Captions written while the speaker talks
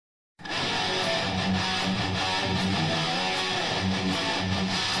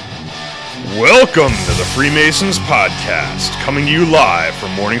Welcome to the Freemasons Podcast, coming to you live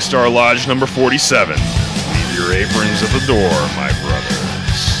from Morningstar Lodge number 47. Leave your aprons at the door, my brothers.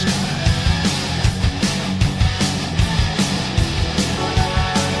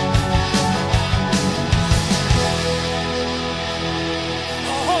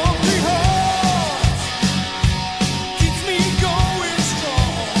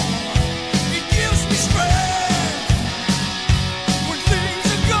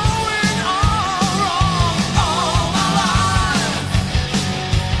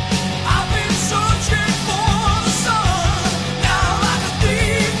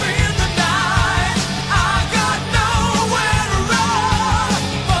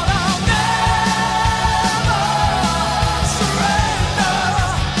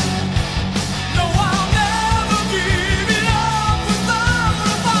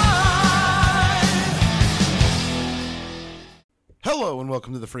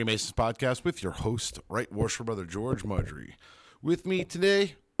 Welcome to the Freemasons Podcast with your host, Right Worshipful Brother George Marjorie. With me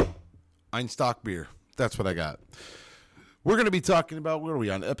today, Einstock Beer. That's what I got. We're going to be talking about, where are we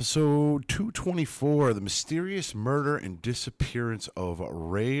on? Episode 224, the mysterious murder and disappearance of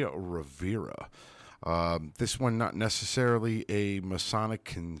Ray Rivera. This one not necessarily a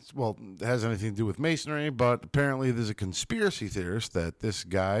Masonic, it has anything to do with Masonry, but apparently there's a conspiracy theorist that this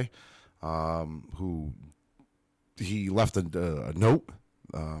guy, he left a note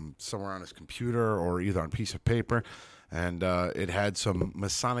somewhere on his computer or either on a piece of paper, and it had some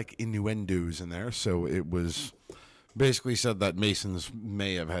Masonic innuendos in there, so it was basically said that Masons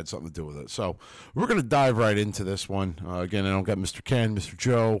may have had something to do with it. So we're going to dive right into this one. Again, I don't got Mr. Ken, Mr.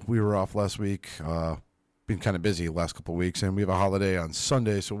 Joe. We were off last week. Been kind of busy the last couple of weeks, and we have a holiday on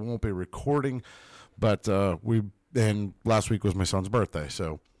Sunday, so we won't be recording, but last week was my son's birthday,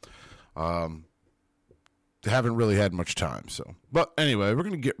 so haven't really had much time. But anyway, we're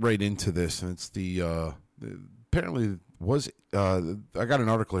going to get right into this, and it's apparently was I got an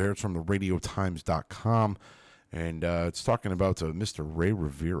article here. It's from the radiotimes.com, and it's talking about Mr. Ray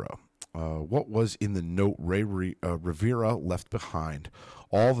Rivera. What was in the note Rivera left behind?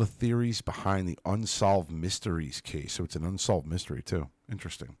 All the theories behind the unsolved mysteries case. So it's an unsolved mystery too.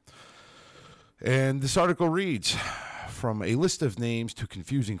 Interesting. And this article reads, from a list of names to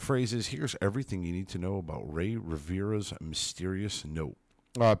confusing phrases, here's everything you need to know about Ray Rivera's mysterious note.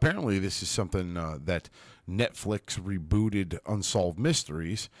 Apparently, this is something that Netflix rebooted Unsolved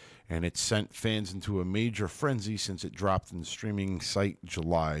Mysteries, and it sent fans into a major frenzy since it dropped in the streaming site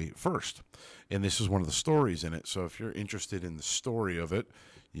July 1st. And this is one of the stories in it. So if you're interested in the story of it,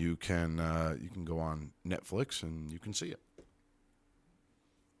 you can go on Netflix and you can see it.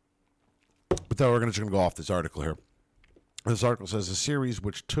 But then we're just going to go off this article here. This article says a series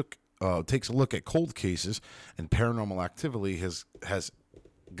which takes a look at cold cases and paranormal activity has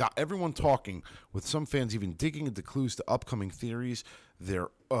got everyone talking, with some fans even digging into clues to upcoming theories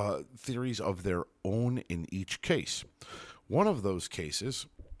of their own in each case. One of those cases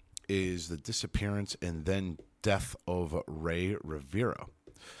is the disappearance and then death of Ray Rivera.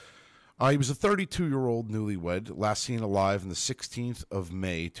 He was a 32-year-old newlywed, last seen alive on the 16th of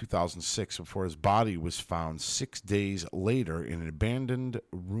May, 2006, before his body was found 6 days later in an abandoned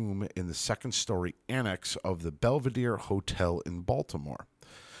room in the second-story annex of the Belvedere Hotel in Baltimore.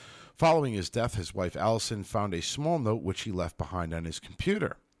 Following his death, his wife Allison found a small note which he left behind on his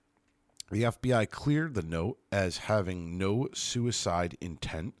computer. The FBI cleared the note as having no suicide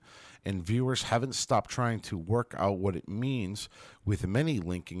intent, and viewers haven't stopped trying to work out what it means, with many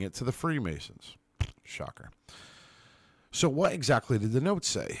linking it to the Freemasons. Shocker. So what exactly did the note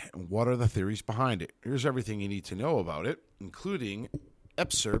say, and what are the theories behind it? Here's everything you need to know about it, including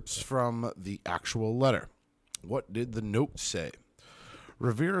excerpts from the actual letter. What did the note say?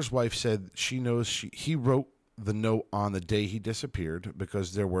 Rivera's wife said she knows he wrote the note on the day he disappeared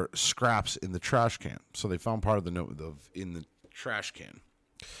because there were scraps in the trash can. So they found part of the note in the trash can.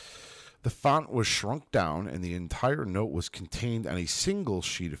 The font was shrunk down, and the entire note was contained on a single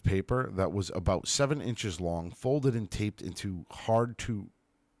sheet of paper that was about 7 inches long, folded and taped in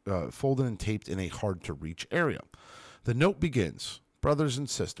a hard-to-reach area. The note begins, "Brothers and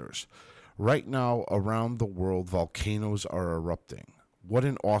sisters, right now around the world volcanoes are erupting. What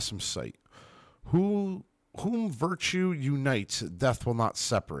an awesome sight. Whom virtue unites, death will not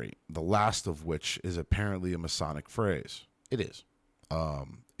separate," the last of which is apparently a Masonic phrase. It is.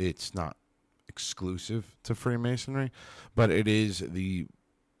 It's not exclusive to Freemasonry, but it is the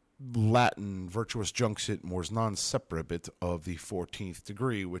Latin virtuous junxit mors non separabit of the 14th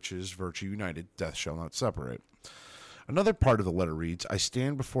degree, which is virtue united, death shall not separate. Another part of the letter reads, "I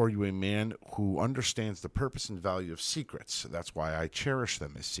stand before you a man who understands the purpose and value of secrets. That's why I cherish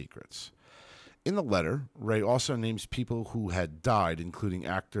them as secrets. In the letter, Ray also names people who had died, including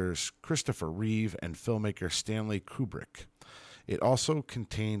actors Christopher Reeve and filmmaker Stanley Kubrick. It also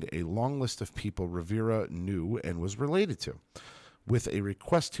contained a long list of people Rivera knew and was related to, with a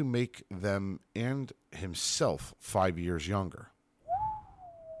request to make them and himself 5 years younger.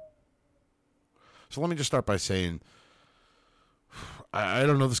 So let me just start by saying, I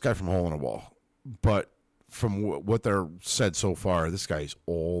don't know this guy from a hole in a wall, but from what they're said so far, this guy is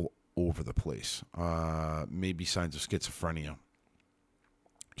all over the place. Maybe signs of schizophrenia.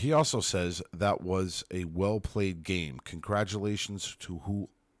 He also says that was a well-played game. Congratulations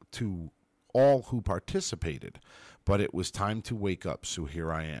to all who participated, but it was time to wake up, so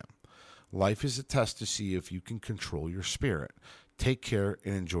here I am. Life is a test to see if you can control your spirit. Take care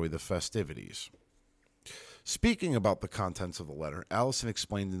and enjoy the festivities. Speaking about the contents of the letter, Allison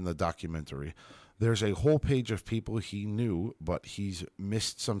explained in the documentary, there's a whole page of people he knew, but he's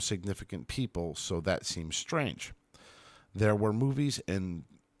missed some significant people, so that seems strange. There were movies, and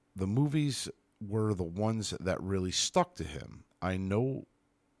the movies were the ones that really stuck to him. I know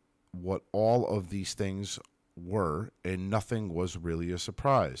what all of these things were, and nothing was really a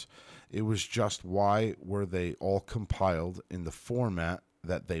surprise. It was just why were they all compiled in the format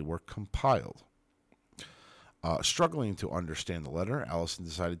that they were compiled. Struggling to understand the letter, Allison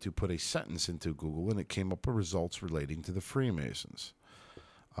decided to put a sentence into Google, and it came up with results relating to the Freemasons,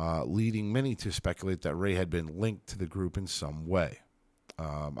 leading many to speculate that Ray had been linked to the group in some way.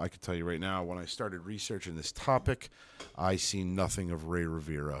 I can tell you right now, when I started researching this topic, I see nothing of Ray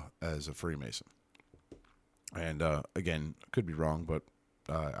Rivera as a Freemason. And again, could be wrong, but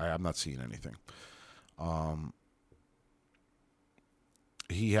I'm not seeing anything.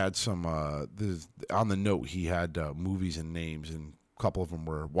 He had some, on the note, he had movies and names, and a couple of them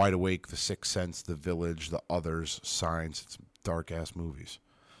were Wide Awake, The Sixth Sense, The Village, The Others, Signs. It's dark-ass movies.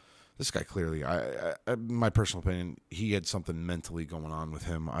 This guy clearly, I, my personal opinion, he had something mentally going on with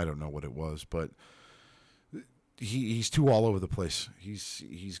him. I don't know what it was, but he's too all over the place.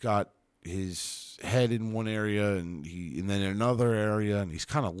 He's got his head in one area and then in another area, and he's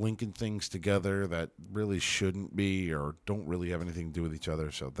kind of linking things together that really shouldn't be or don't really have anything to do with each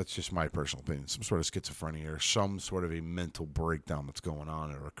other. So that's just my personal opinion. Some sort of schizophrenia or some sort of a mental breakdown that's going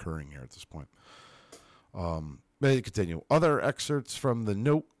on or occurring here at this point. May I continue. Other excerpts from the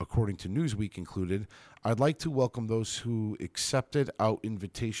note, according to Newsweek, included, I'd like to welcome those who accepted our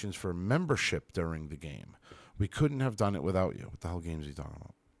invitations for membership during the game. We couldn't have done it without you. What the hell game is he talking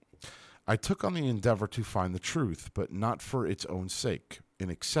about? I took on the endeavor to find the truth, but not for its own sake. In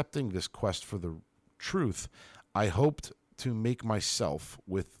accepting this quest for the truth, I hoped to make myself,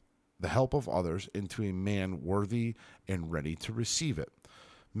 with the help of others, into a man worthy and ready to receive it.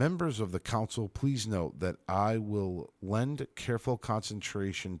 Members of the council, please note that I will lend careful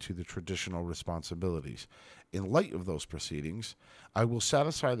concentration to the traditional responsibilities. In light of those proceedings, I will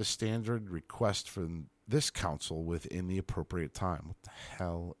satisfy the standard request from this council within the appropriate time. What the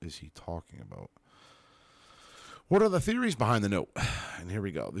hell is he talking about? What are the theories behind the note? And here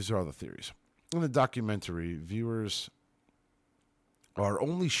we go. These are all the theories. In the documentary, viewers are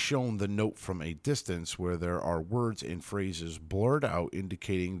only shown the note from a distance where there are words and phrases blurred out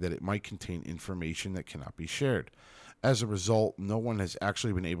indicating that it might contain information that cannot be shared. As a result, no one has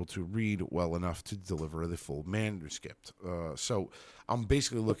actually been able to read well enough to deliver the full manuscript. So I'm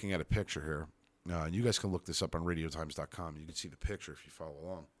basically looking at a picture here. You guys can look this up on radiotimes.com. You can see the picture if you follow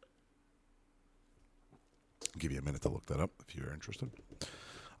along. I'll give you a minute to look that up if you're interested.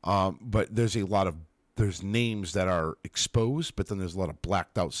 But there's names that are exposed, but then there's a lot of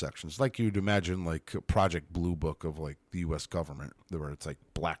blacked out sections. Like you'd imagine like a Project Blue Book of like the U.S. government, where it's like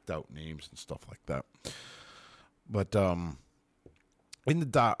blacked out names and stuff like that. But in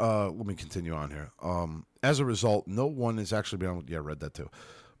the let me continue on here. As a result, no one is actually been able, I read that too.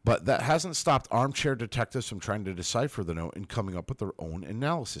 But that hasn't stopped armchair detectives from trying to decipher the note and coming up with their own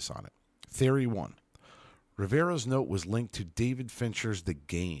analysis on it. Theory 1. Rivera's note was linked to David Fincher's The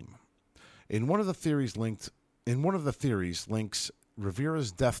Game. One of the theories links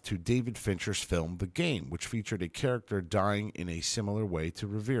Rivera's death to David Fincher's film The Game, which featured a character dying in a similar way to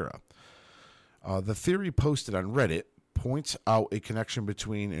Rivera. The theory posted on Reddit points out a connection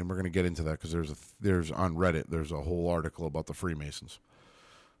between, and we're going to get into that because there's on Reddit, there's a whole article about the Freemasons.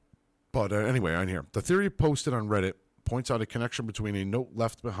 But anyway, on here, the theory posted on Reddit points out a connection between a note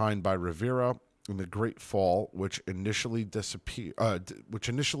left behind by Rivera in the Great Fall, which initially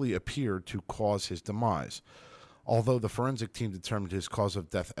appeared to cause his demise, although the forensic team determined his cause of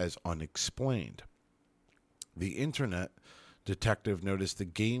death as unexplained. The internet detective noticed the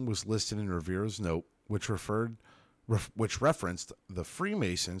game was listed in Rivera's note, which referred which referenced the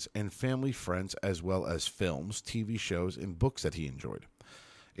Freemasons and family friends, as well as films, TV shows, and books that he enjoyed.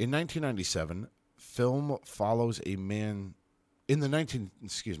 In 1997, film follows a man. In the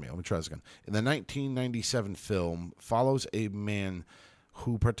 1997 film follows a man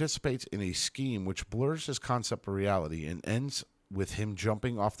who participates in a scheme which blurs his concept of reality and ends with him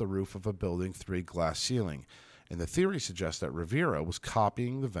jumping off the roof of a building through a glass ceiling. And the theory suggests that Rivera was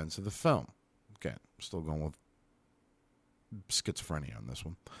copying the events of the film. Again, still going with schizophrenia on this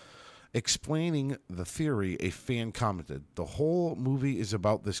one. Explaining the theory, a fan commented, "The whole movie is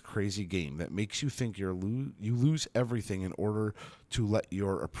about this crazy game that makes you think you lose everything in order to let you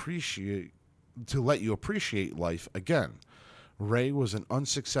appreciate life again. Ray was an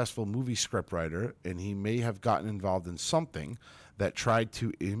unsuccessful movie scriptwriter, and he may have gotten involved in something that tried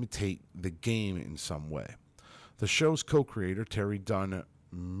to imitate the game in some way." The show's co-creator, Terry Dunn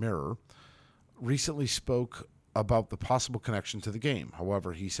Mirror, recently spoke about the possible connection to the game.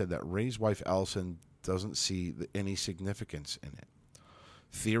 However, he said that Ray's wife, Allison, doesn't see any significance in it.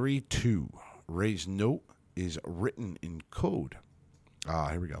 Theory 2. Ray's note is written in code.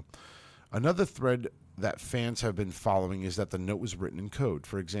 Here we go. Another thread that fans have been following is that the note was written in code.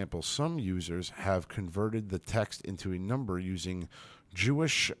 For example, some users have converted the text into a number using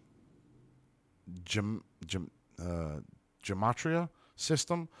Jewish gematria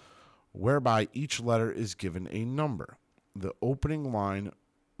system, whereby each letter is given a number. The opening line,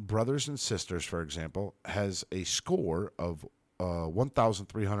 brothers and sisters, for example, has a score of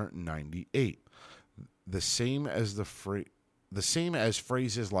 1,398. The same as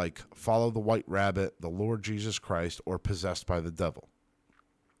phrases like "follow the white rabbit," "the Lord Jesus Christ," or "possessed by the devil."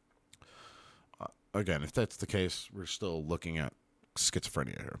 Again, if that's the case, we're still looking at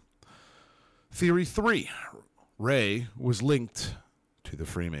schizophrenia here. Theory 3. Ray was linked to the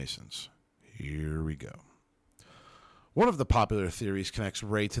Freemasons. Here we go. One of the popular theories connects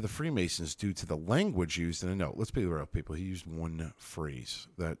Ray to the Freemasons due to the language used in a note. Let's be real, people. He used one phrase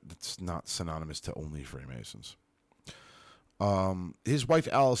that's not synonymous to only Freemasons. His wife,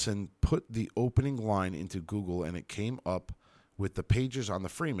 Allison, put the opening line into Google, and it came up with the pages on the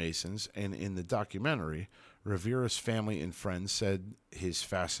Freemasons. And in the documentary, Rivera's family and friends said his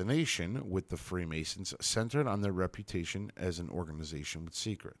fascination with the Freemasons centered on their reputation as an organization with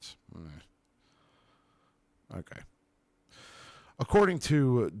secrets. Okay. According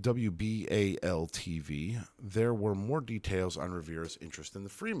to WBAL-TV, there were more details on Rivera's interest in the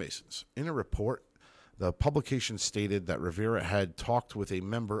Freemasons. In a report, the publication stated that Rivera had talked with a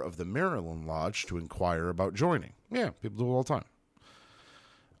member of the Maryland Lodge to inquire about joining. Yeah, people do it all the time.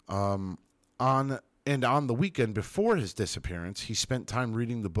 On the weekend before his disappearance, he spent time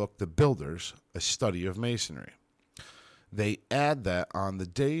reading the book The Builders, A Study of Masonry. They add that on the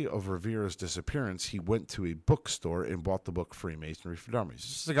day of Rivera's disappearance, he went to a bookstore and bought the book Freemasonry for Dummies.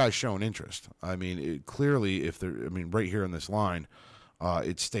 This is a guy showing interest. I mean, clearly, right here in this line,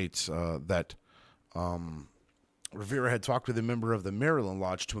 it states that Rivera had talked with a member of the Maryland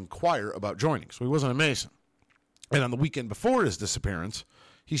Lodge to inquire about joining. So he wasn't a Mason. And on the weekend before his disappearance,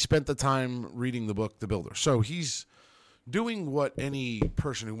 he spent the time reading the book The Builder. So he's doing what any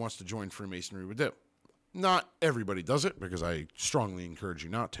person who wants to join Freemasonry would do. Not everybody does it, because I strongly encourage you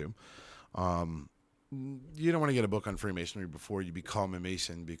not to. You don't want to get a book on Freemasonry before you become a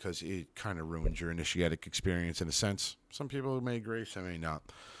Mason, because it kind of ruins your initiatic experience in a sense. Some people may agree, some may not.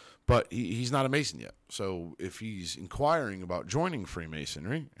 But he's not a Mason yet. So if he's inquiring about joining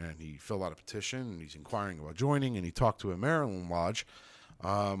Freemasonry, and he filled out a petition, and he's inquiring about joining, and he talked to a Maryland Lodge,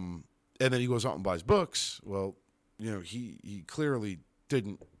 and then he goes out and buys books, well, he clearly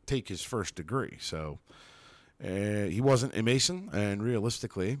didn't take his first degree. So he wasn't a Mason, and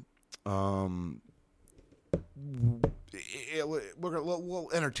realistically, we'll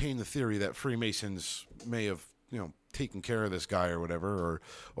entertain the theory that Freemasons may have, taken care of this guy or whatever,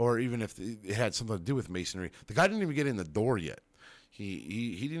 or even if it had something to do with Masonry. The guy didn't even get in the door yet.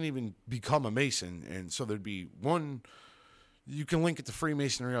 He didn't even become a Mason, and so there'd be one. You can link it to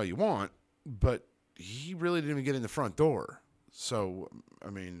Freemasonry all you want, but he really didn't even get in the front door. So, I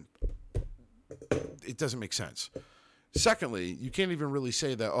mean, it doesn't make sense. Secondly, you can't even really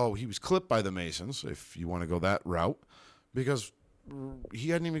say that, he was clipped by the Masons, if you want to go that route, because he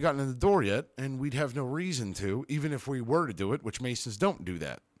hadn't even gotten in the door yet, and we'd have no reason to, even if we were to do it, which Masons don't do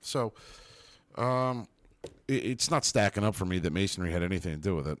that. So, it's not stacking up for me that Masonry had anything to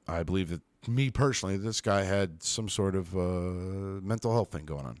do with it. I believe that, me personally, this guy had some sort of mental health thing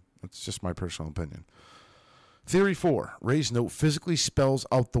going on. That's just my personal opinion. Theory 4. Ray's note physically spells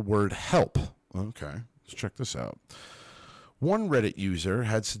out the word help. Okay, let's check this out. One Reddit user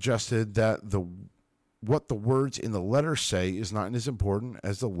had suggested that what the words in the letter say is not as important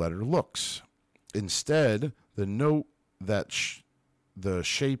as the letter looks. Instead, the note that the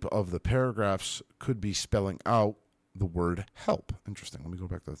shape of the paragraphs could be spelling out the word help. Interesting. Let me go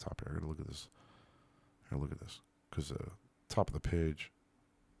back to the top here. I gotta look at this. Because top of the page.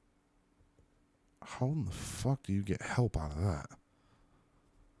 How in the fuck do you get help out of that?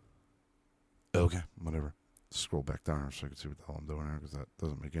 Okay, whatever. Scroll back down so I can see what the hell I'm doing here, because that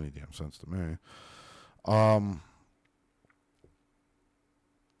doesn't make any damn sense to me.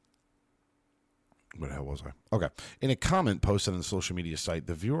 Where the hell was I? Okay. In a comment posted on the social media site,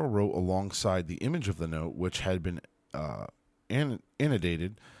 the viewer wrote alongside the image of the note, which had been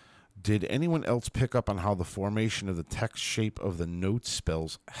annotated, did anyone else pick up on how the formation of the text shape of the note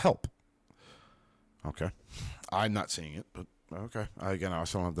spells help? Okay. I'm not seeing it, but okay. Again, I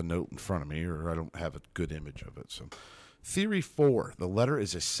also don't have the note in front of me, or I don't have a good image of it. So, Theory 4, the letter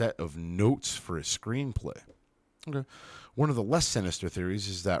is a set of notes for a screenplay. Okay. One of the less sinister theories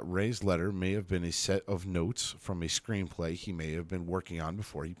is that Ray's letter may have been a set of notes from a screenplay he may have been working on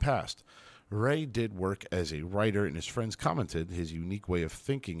before he passed. Ray did work as a writer, and his friends commented his unique way of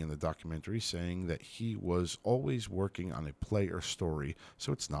thinking in the documentary, saying that he was always working on a play or story,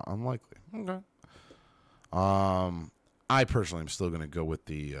 so it's not unlikely. Okay. I personally am still going to go with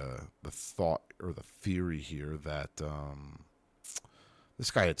the thought or the theory here that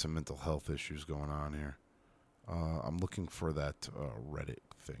this guy had some mental health issues going on here. I'm looking for that Reddit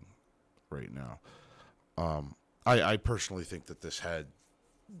thing right now. I personally think that this had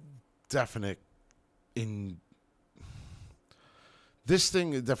definite this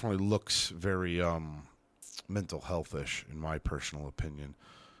thing definitely looks very mental health-ish in my personal opinion.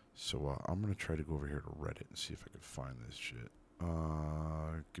 So I'm going to try to go over here to Reddit and see if I can find this shit.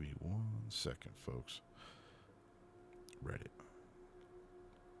 Give me 1 second, folks. Reddit.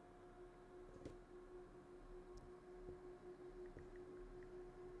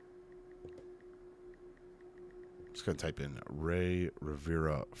 Just going to type in Ray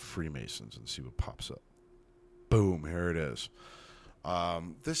Rivera Freemasons and see what pops up. Boom, here it is.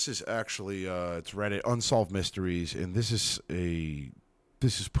 This is actually, it's Reddit, Unsolved Mysteries, and this is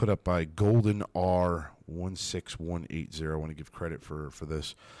put up by Golden R16180. I want to give credit for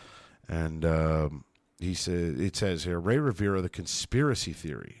this. And it says here, Ray Rivera, the conspiracy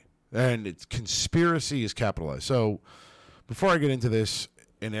theory. And conspiracy is capitalized. So before I get into this,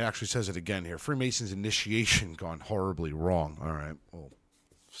 and it actually says it again here, Freemason's initiation gone horribly wrong. All right, we'll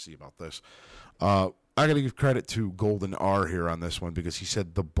see about this. I got to give credit to Golden R here on this one, because he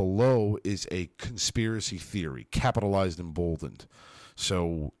said the below is a conspiracy theory, capitalized and boldened.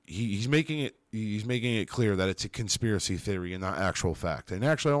 So he's making it clear that it's a conspiracy theory and not actual fact. And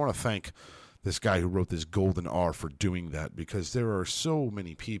actually, I want to thank this guy who wrote this Golden R for doing that, because there are so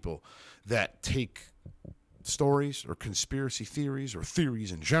many people that take stories or conspiracy theories or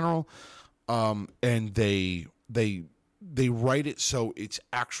theories in general, and they write it so it's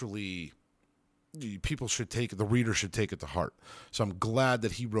actually the reader should take it to heart. So I'm glad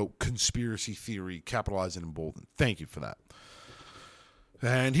that he wrote conspiracy theory, capitalized and emboldened. Thank you for that.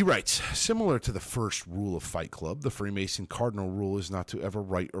 And he writes, similar to the first rule of Fight Club, the Freemason cardinal rule is not to ever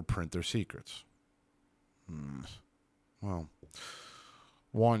write or print their secrets. Well,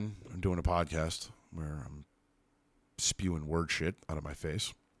 one, I'm doing a podcast where I'm spewing word shit out of my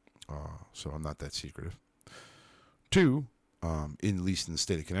face, so I'm not that secretive. Two, at least in the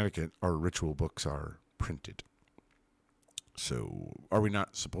state of Connecticut, our ritual books are printed. So are we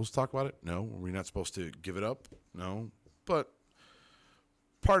not supposed to talk about it? No. Are we not supposed to give it up? No. But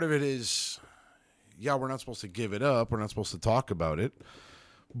part of it is, yeah, we're not supposed to give it up. We're not supposed to talk about it.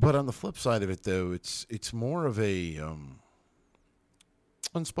 But on the flip side of it, though, it's more of a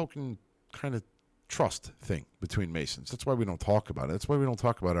unspoken kind of trust thing between Masons. That's why we don't talk about it. That's why we don't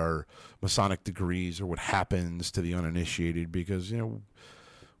talk about our Masonic degrees or what happens to the uninitiated, because,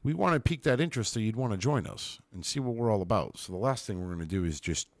 we want to pique that interest so you'd want to join us and see what we're all about. So the last thing we're going to do is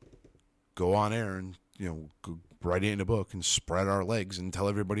just go on air and, go write it in a book and spread our legs and tell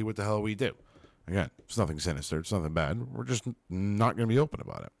everybody what the hell we do. Again, it's nothing sinister. It's nothing bad. We're just not going to be open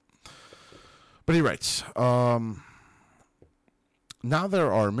about it. But he writes, now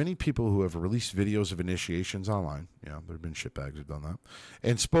there are many people who have released videos of initiations online. Yeah, there have been shitbags who've done that.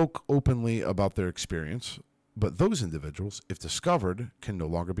 And spoke openly about their experience. But those individuals, if discovered, can no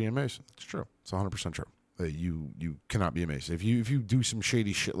longer be a Mason. It's true. It's 100% true. You cannot be a Mason. If you do some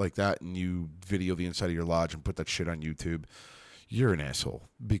shady shit like that and you video the inside of your lodge and put that shit on YouTube, you're an asshole,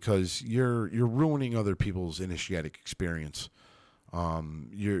 because you're ruining other people's initiatic experience.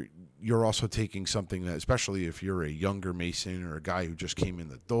 You're also taking something that, especially if you're a younger Mason or a guy who just came in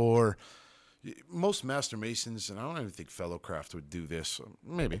the door, most Master Masons, and I don't even think Fellowcraft would do this,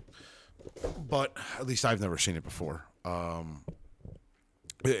 maybe, but at least I've never seen it before. When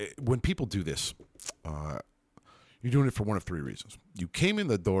people do this, you're doing it for one of three reasons. You came in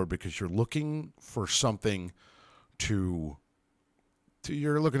the door because you're looking for something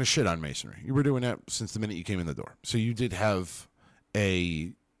you're looking to shit on Masonry. You were doing that since the minute you came in the door. So you did have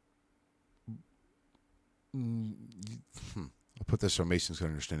I'll put this so Masons can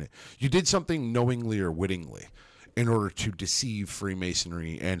understand it. You did something knowingly or wittingly in order to deceive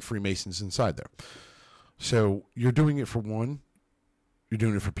Freemasonry and Freemasons inside there. So you're doing it for one, you're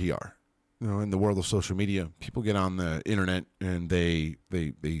doing it for PR. In the world of social media, people get on the internet and they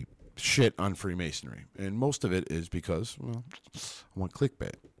shit on Freemasonry. And most of it is because, I want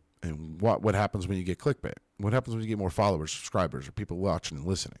clickbait. And what happens when you get clickbait? What happens when you get more followers, subscribers, or people watching and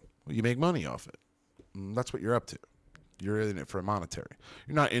listening? Well, you make money off it. And that's what you're up to. You're in it for monetary.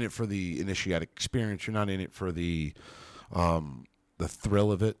 You're not in it for the initiatic experience. You're not in it for the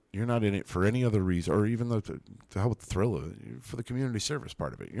thrill of it. You're not in it for any other reason, or even to hell with the thrill of it, for the community service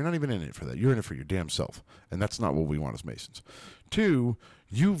part of it. You're not even in it for that. You're in it for your damn self, and that's not what we want as Masons. Two,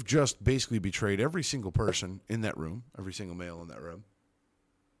 you've just basically betrayed every single person in that room, every single male in that room,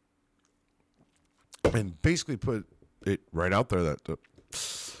 and basically put it right out there that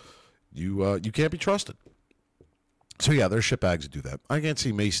you can't be trusted. So yeah, there's shitbags that do that. I can't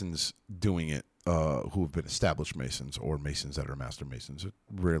see Masons doing it who have been established Masons or Masons that are Master Masons. It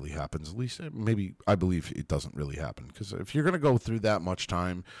rarely happens. At least maybe I believe it doesn't really happen, because if you're going to go through that much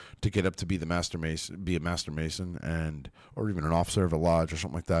time to get up to be the Master Mason, be a Master Mason, or even an officer of a lodge or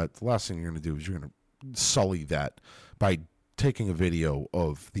something like that, the last thing you're going to do is you're going to sully that by taking a video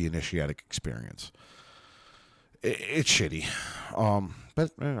of the initiatic experience. It's shitty,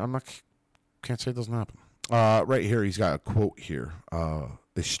 but can't say it doesn't happen. Right here, he's got a quote here.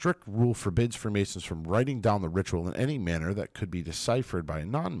 The strict rule forbids Freemasons from writing down the ritual in any manner that could be deciphered by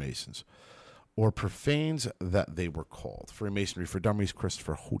non-Masons or profanes that they were called. Freemasonry for Dummies,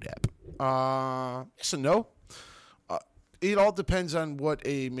 Christopher Hodep. Yes and no. It all depends on what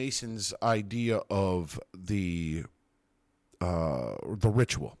a Mason's idea of the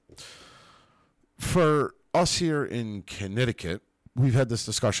ritual. For us here in Connecticut, we've had this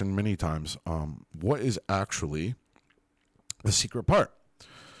discussion many times. What is actually the secret part?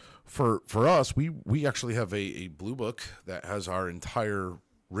 For us, we actually have a blue book that has our entire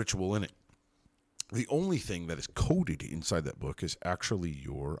ritual in it. The only thing that is coded inside that book is actually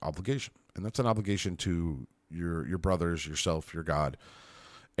your obligation. And that's an obligation to your brothers, yourself, your God.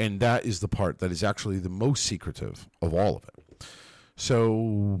 And that is the part that is actually the most secretive of all of it.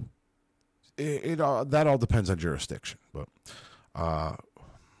 So that all depends on jurisdiction. But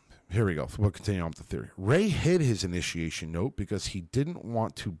here we go. We'll continue on with the theory. Ray hid his initiation note because he didn't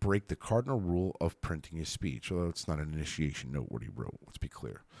want to break the cardinal rule of printing his speech. Although it's not an initiation note what he wrote. Let's be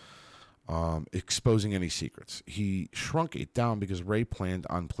clear. Exposing any secrets. He shrunk it down because Ray planned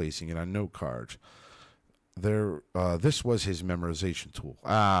on placing it on note cards. This was his memorization tool.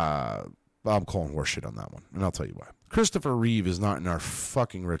 I'm calling horseshit on that one, and I'll tell you why. Christopher Reeve is not in our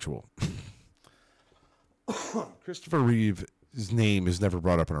fucking ritual. Christopher Reeve, his name is never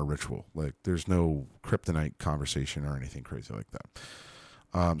brought up in our ritual. Like, there's no kryptonite conversation or anything crazy like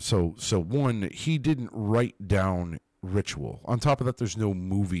that. So one, he didn't write down ritual. On top of that, there's no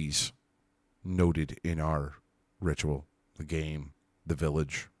movies noted in our ritual. The Game, The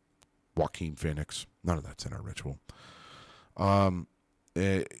Village, Joaquin Phoenix, none of that's in our ritual. And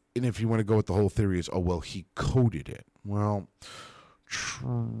if you want to go with the whole theory is, he coded it. Well,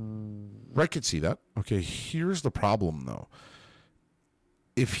 I could see that. Okay, here's the problem, though.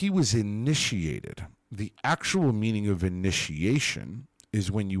 If he was initiated, the actual meaning of initiation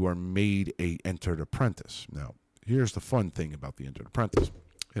is when you are made a entered apprentice. Now, here's the fun thing about the entered apprentice,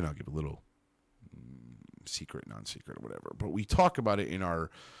 and I'll give a little secret, non-secret, or whatever. But we talk about it in our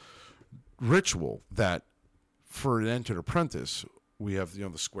ritual that for an entered apprentice, we have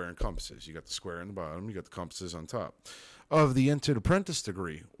the square and compasses. You got the square on the bottom, you got the compasses on top. Of the entered apprentice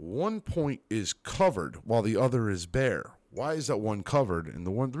degree, one point is covered while the other is bare. Why is that one covered? And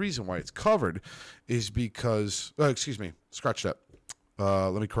the reason why it's covered is because, scratch that.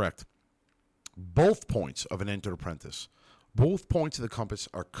 Let me correct. Both points of an entered apprentice, both points of the compass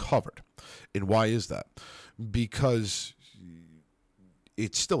are covered. And why is that? Because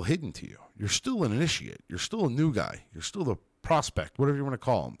it's still hidden to you. You're still an initiate. You're still a new guy. You're still the prospect, whatever you want to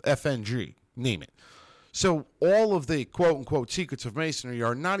call him, FNG, name it. So all of the quote-unquote secrets of Masonry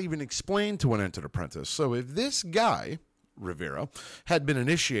are not even explained to an entered apprentice. So if this guy, Rivera, had been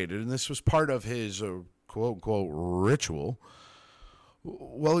initiated and this was part of his quote-unquote ritual,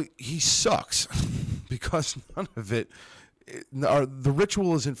 Well, he sucks because none of it, the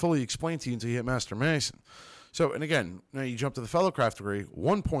ritual isn't fully explained to you until you hit Master Mason. So, and again, now you jump to the Fellowcraft degree,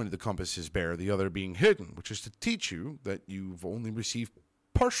 one point of the compass is bare, the other being hidden, which is to teach you that you've only received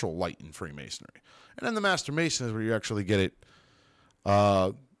partial light in Freemasonry. And then the Master Mason is where you actually get it.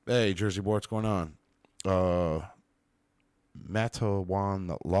 Hey, Jersey boy, what's going on?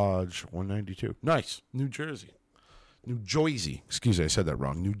 Matawan Lodge 192. Nice. New Jersey. New Jersey. Excuse me, I said that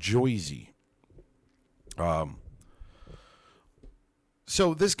wrong. New Jersey.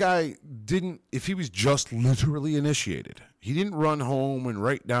 So this guy didn't, if he was just literally initiated, he didn't run home and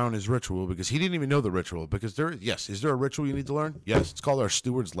write down his ritual because he didn't even know the ritual. Because is there a ritual you need to learn? Yes, it's called our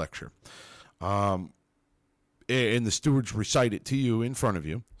Steward's Lecture. And the stewards recite it to you in front of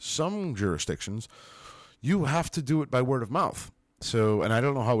you. Some jurisdictions, you have to do it by word of mouth. So, and I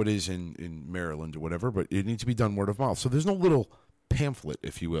don't know how it is in Maryland or whatever, but it needs to be done word of mouth. So there's no little pamphlet,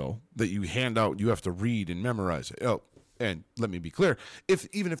 if you will, that you hand out. You have to read and memorize it. Oh, and let me be clear.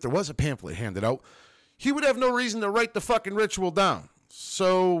 Even if there was a pamphlet handed out, he would have no reason to write the fucking ritual down.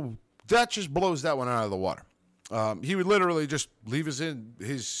 So that just blows that one out of the water. He would literally just leave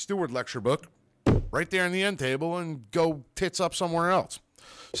his steward lecture book right there on the end table and go tits up somewhere else.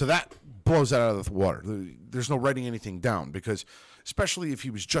 So that blows that out of the water. There's no writing anything down because, especially if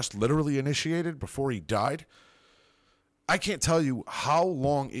he was just literally initiated before he died, I can't tell you how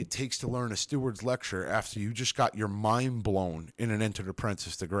long it takes to learn a steward's lecture after you just got your mind blown in an entered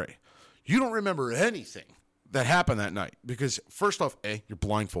apprentice degree. You don't remember anything that happened that night because, first off, A, you're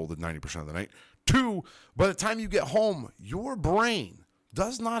blindfolded 90% of the night. 2, by the time you get home, your brain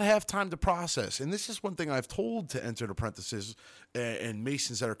does not have time to process. And this is one thing I've told to entered apprentices and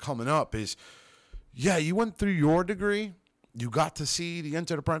Masons that are coming up is, yeah, you went through your degree, you got to see the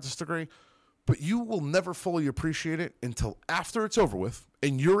entered apprentice degree, but you will never fully appreciate it until after it's over with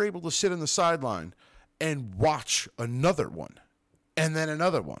and you're able to sit on the sideline and watch another one and then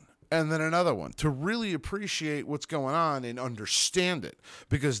another one and then another one to really appreciate what's going on and understand it.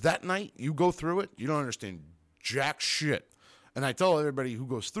 Because that night you go through it, you don't understand jack shit. And I tell everybody who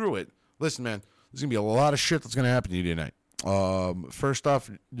goes through it, listen, man, there's going to be a lot of shit that's going to happen to you tonight. First off,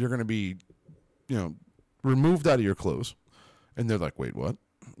 you're going to be, removed out of your clothes. And they're like, wait, what?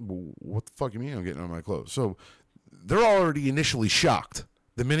 What the fuck you mean I'm getting out of my clothes? So they're already initially shocked.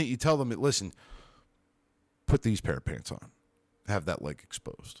 The minute you tell them, listen, put these pair of pants on. Have that leg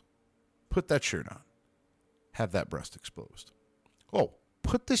exposed. Put that shirt on. Have that breast exposed. Oh,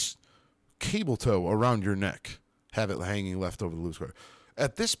 put this cable toe around your neck. Have it hanging left over the loose square.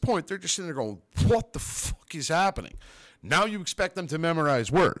 At this point, they're just sitting there going, what the fuck is happening? Now you expect them to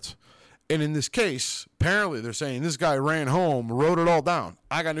memorize words. And in this case, apparently they're saying this guy ran home, wrote it all down.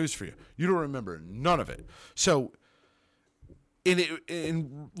 I got news for you. You don't remember none of it. So,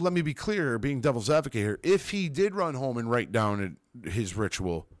 and let me be clear, being devil's advocate here, if he did run home and write down his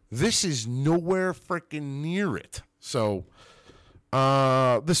ritual, this is nowhere freaking near it. So,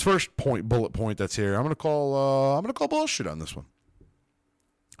 this first bullet point that's here, I'm gonna call bullshit on this one.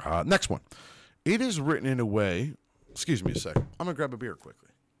 Next one, it is written in a way. Excuse me a second. I'm gonna grab a beer quickly.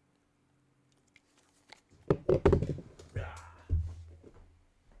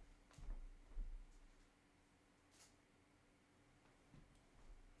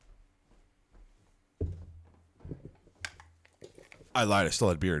 I lied. I still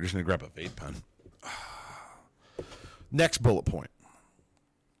had beer. I just need to grab a vape pen. Next bullet point.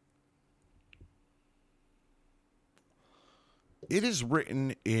 It is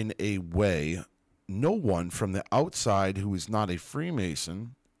written in a way no one from the outside who is not a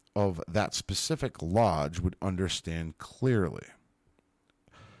Freemason of that specific lodge would understand clearly.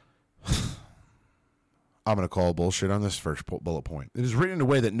 I'm going to call bullshit on this first bullet point. It is written in a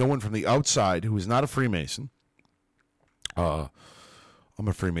way that no one from the outside who is not a Freemason, I'm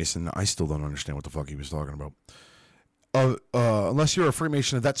a Freemason, I still don't understand what the fuck he was talking about. Unless you're a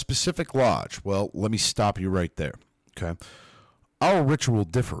Freemason of that specific lodge, well, let me stop you right there, okay? Our ritual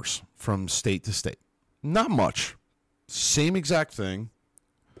differs from state to state. Not much. Same exact thing.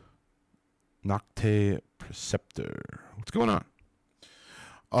 Nocte Preceptor. What's going on?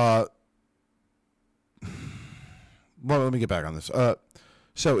 Well, let me get back on this.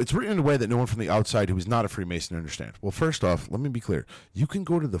 So it's written in a way that no one from the outside who is not a Freemason understands. Well, first off, let me be clear. You can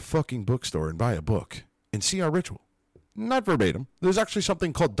go to the fucking bookstore and buy a book and see our ritual. Not verbatim. There's actually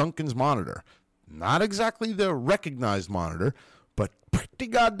something called Duncan's Monitor. Not exactly the recognized monitor, but pretty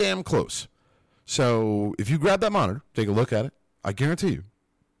goddamn close. So if you grab that monitor, take a look at it, I guarantee you,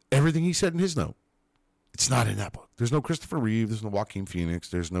 everything he said in his note It's not in that book. There's no Christopher Reeve. There's no Joaquin Phoenix.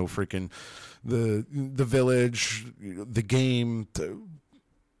 There's no freaking the Village, The Game,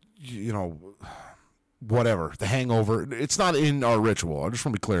 whatever, The Hangover. It's not in our ritual. I just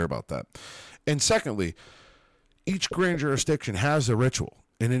want to be clear about that. And secondly, each grand jurisdiction has a ritual,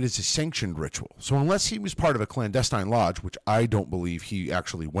 and it is a sanctioned ritual. So unless he was part of a clandestine lodge, which I don't believe he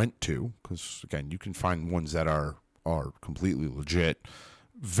actually went to, because, again, you can find ones that are completely legit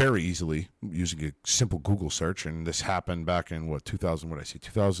very easily using a simple Google search, and this happened back in,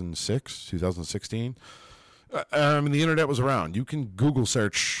 2006, 2016? The internet was around. You can Google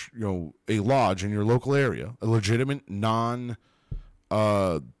search, a lodge in your local area, a legitimate non-clandy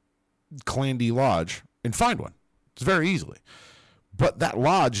lodge, and find one. It's very easily. But that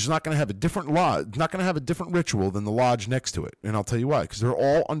lodge is not going to have a different lodge, not going to have a different ritual than the lodge next to it. And I'll tell you why. Because they're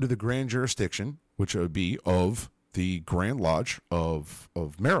all under the grand jurisdiction, which would be of the Grand Lodge of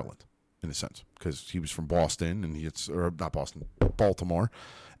Maryland, in a sense. Because he was from Boston, and Baltimore.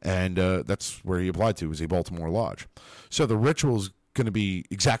 And that's where he applied to, was a Baltimore lodge. So the ritual is going to be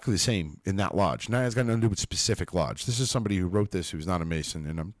exactly the same in that lodge. Now it's got nothing to do with specific lodge. This is somebody who wrote this who's not a Mason,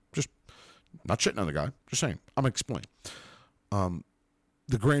 and I'm just not shitting on the guy. Just saying. I'm going to explain.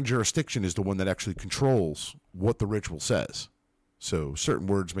 The grand jurisdiction is the one that actually controls what the ritual says. So certain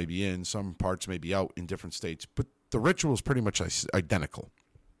words may be in, some parts may be out in different states, but the ritual is pretty much identical.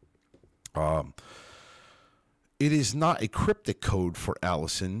 It is not a cryptic code for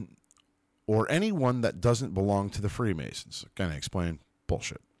Allison or anyone that doesn't belong to the Freemasons. Can I explain?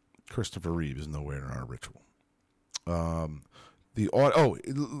 Bullshit. Christopher Reeve is nowhere in our ritual.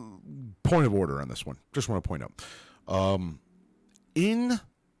 Point of order on this one. Just want to point out. In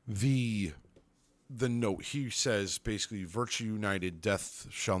the note, he says basically, virtue united, death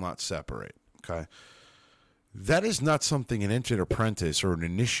shall not separate. Okay. That is not something an entered apprentice or an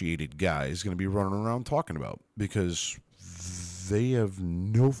initiated guy is going to be running around talking about, because they have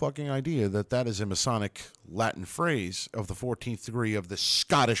no fucking idea that is a Masonic Latin phrase of the 14th degree of the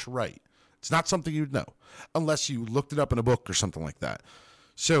Scottish Rite. It's not something you'd know unless you looked it up in a book or something like that.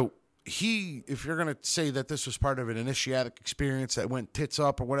 So if you're going to say that this was part of an initiatic experience that went tits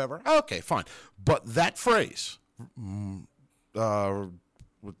up or whatever, okay, fine. But that phrase, what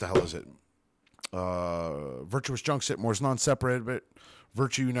the hell is it? Virtuous junction, more is non-separated, but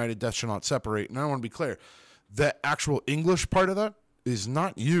virtue united, death shall not separate. And I want to be clear, the actual English part of that is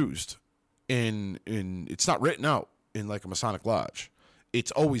not used in it's not written out in like a Masonic lodge.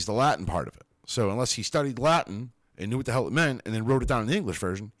 It's always the Latin part of it. So unless he studied Latin and knew what the hell it meant and then wrote it down in the English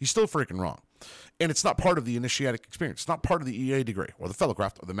version, he's still freaking wrong. And it's not part of the initiatic experience. It's not part of the EA degree or the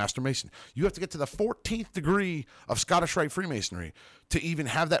Fellowcraft or the Master Mason. You have to get to the 14th degree of Scottish Rite Freemasonry to even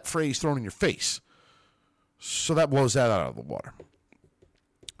have that phrase thrown in your face. So that blows that out of the water.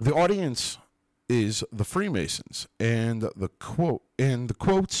 The audience is the Freemasons, and the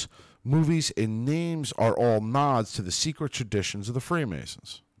quotes, movies, and names are all nods to the secret traditions of the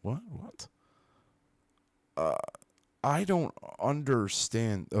Freemasons. What? I don't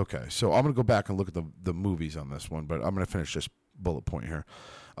understand. Okay, so I'm going to go back and look at the movies on this one, but I'm going to finish this bullet point here.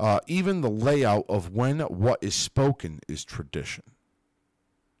 Even the layout of when what is spoken is tradition.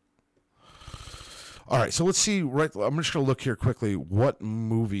 All right, so let's see. I'm just going to look here quickly what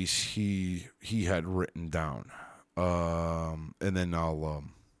movies he had written down, and then I'm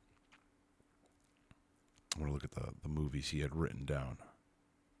going to look at the movies he had written down.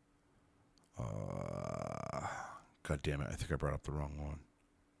 God damn it! I think I brought up the wrong one.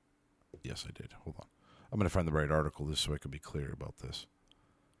 Yes, I did. Hold on. I'm going to find the right article just so I can be clear about this.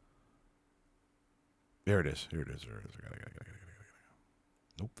 There it is. Here it is.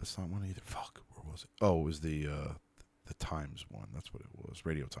 Nope, that's not one either. Fuck. Where was it? Oh, it was the Times one. That's what it was.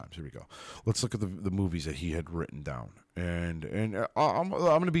 Radio Times. Here we go. Let's look at the movies that he had written down. And I'm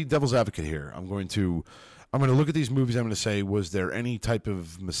going to be devil's advocate here. I'm going to look at these movies. I'm going to say, was there any type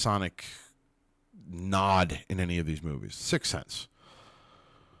of Masonic nod in any of these movies? Sixth Sense.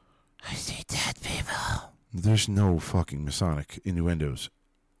 I see dead people. There's no fucking Masonic innuendos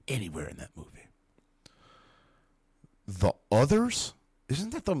anywhere in that movie. The Others?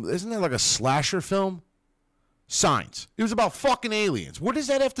 Isn't that like a slasher film? Signs. It was about fucking aliens. What does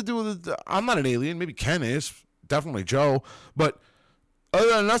that have to do with it? I'm not an alien. Maybe Ken is. Definitely Joe. But other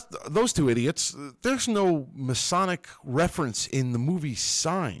than those two idiots, there's no Masonic reference in the movie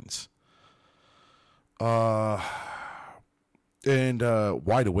Signs. And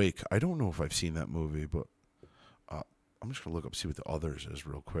Wide Awake. I don't know if I've seen that movie, but I'm just going to look up, see what The Others is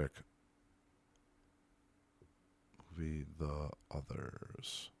real quick. Movie The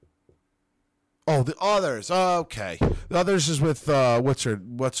Others. Oh, The Others. Okay. The Others is with what's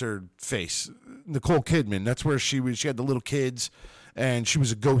her face? Nicole Kidman. That's where she had the little kids, and she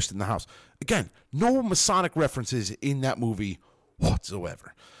was a ghost in the house. Again, no Masonic references in that movie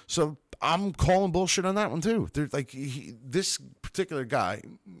whatsoever. So I'm calling bullshit on that one too. There's like this particular guy,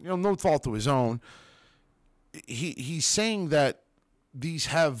 no fault to his own. He's saying that these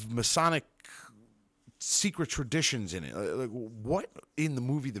have Masonic secret traditions in it. Like, what in the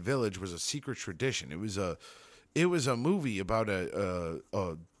movie The Village was a secret tradition? It was a movie about a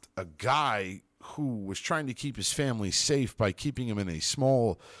guy who was trying to keep his family safe by keeping him in a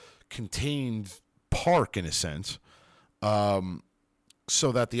small, contained park, in a sense,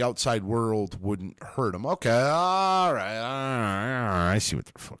 so that the outside world wouldn't hurt him. Okay, all right. I see what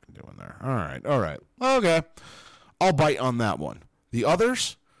they're fucking doing there. All right. Okay, I'll bite on that one. The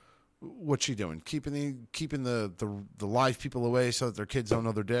others, what's she doing? Keeping the live people away so that their kids don't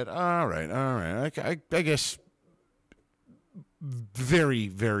know they're dead. All right. I guess very,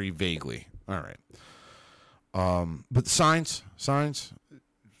 very vaguely. All right. But signs,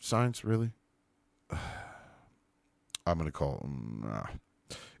 really? I'm going to call them.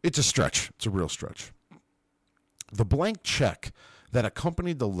 It's a stretch. It's a real stretch. The blank check that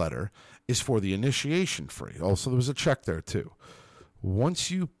accompanied the letter is for the initiation fee. Also, there was a check there, too. Which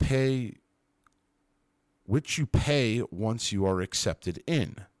you pay once you are accepted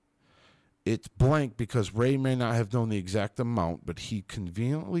in. It's blank because Ray may not have known the exact amount, but he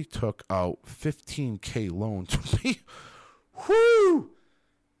conveniently took out $15,000 loan to me. Whoo!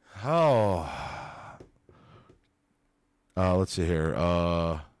 Oh. Let's see here.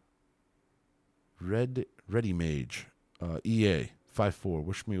 Ready Mage. EA 54.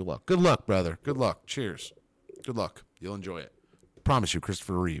 Wish me luck. Good luck, brother. Good luck. Cheers. Good luck. You'll enjoy it. Promise you,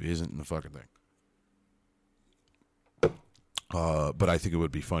 Christopher Reeve isn't in the fucking thing. But I think it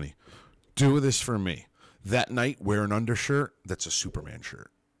would be funny. Do this for me. That night, wear an undershirt that's a Superman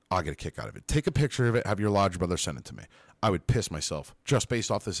shirt. I'll get a kick out of it. Take a picture of it. Have your lodge brother send it to me. I would piss myself just based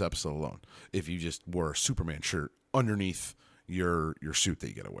off this episode alone if you just wore a Superman shirt underneath your suit that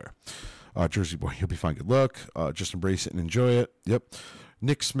you got to wear. Jersey boy, you'll be fine. Good luck. Just embrace it and enjoy it. Yep.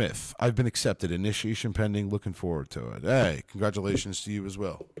 Nick Smith, I've been accepted. Initiation pending. Looking forward to it. Hey, congratulations to you as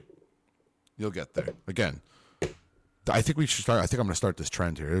well. You'll get there. Again, I think we should start. I think I'm going to start this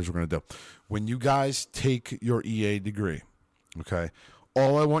trend here. Here's what we're going to do. When you guys take your EA degree, okay,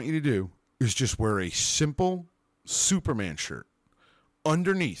 all I want you to do is just wear a simple Superman shirt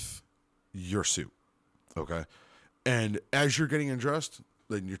underneath your suit, okay? And as you're getting undressed,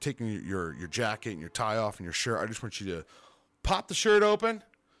 then you're taking your jacket and your tie off and your shirt. I just want you to pop the shirt open,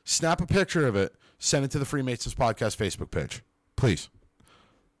 snap a picture of it, send it to the Freemasons Podcast Facebook page. Please.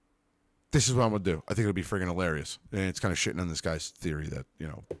 This is what I'm going to do. I think it'll be friggin' hilarious. And it's kind of shitting on this guy's theory that,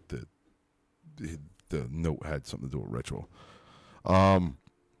 the note had something to do with ritual. I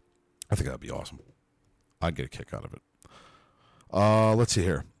think that'd be awesome. I'd get a kick out of it. Let's see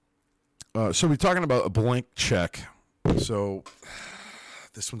here. So we're talking about a blank check. So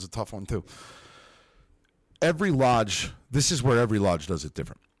this one's a tough one, too. Every lodge, this is where every lodge does it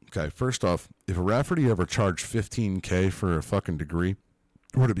different. Okay, first off, if a Rafferty ever charged $15,000 for a fucking degree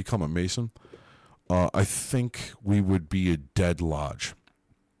or to become a Mason, I think we would be a dead lodge.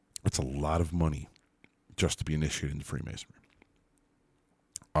 It's a lot of money just to be initiated into Freemasonry.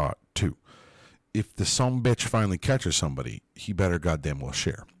 2, if the sumbitch finally catches somebody, he better goddamn well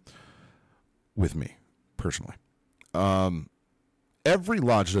share with me, personally. Every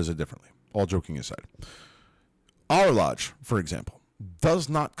lodge does it differently, all joking aside. Our lodge, for example, does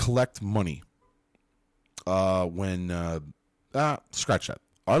not collect money scratch that.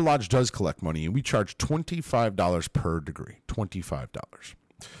 Our lodge does collect money, and we charge $25 per degree. $25.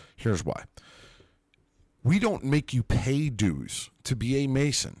 Here's why. We don't make you pay dues to be a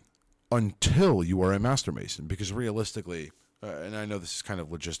Mason until you are a Master Mason, because realistically, and I know this is kind of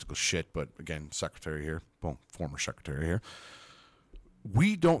logistical shit, but again, former secretary here,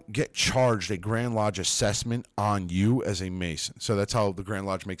 we don't get charged a Grand Lodge assessment on you as a Mason. So that's how the Grand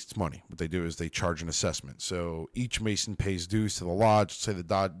Lodge makes its money. What they do is they charge an assessment. So each Mason pays dues to the lodge. Say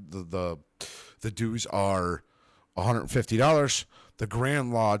the dues are $150. The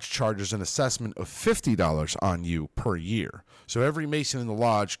Grand Lodge charges an assessment of $50 on you per year. So every Mason in the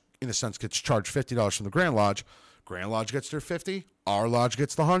lodge, in a sense, gets charged $50 from the Grand Lodge. Grand Lodge gets their $50. Our lodge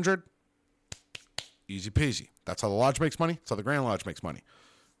gets the $100. Easy peasy. That's how the lodge makes money. That's how the Grand Lodge makes money.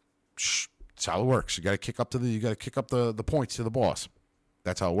 That's how it works. You got to kick up the points to the boss.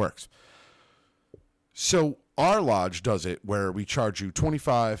 That's how it works. So our lodge does it where we charge you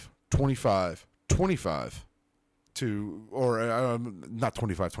 $25, $25, $25 to, or not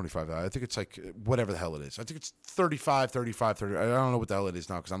 25, I think it's like whatever the hell it is. I think it's 35, 35, 30. I don't know what the hell it is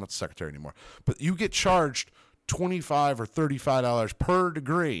now because I'm not the secretary anymore. But you get charged $25 or $35 per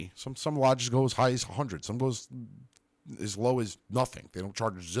degree. Some lodges go as high as 100. Some goes as low as nothing. They don't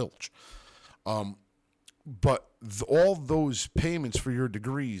charge zilch. But all those payments for your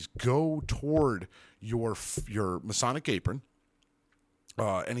degrees go toward your Masonic apron.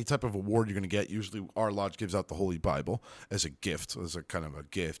 Any type of award you're going to get. Usually our lodge gives out the Holy Bible as a gift, as a kind of a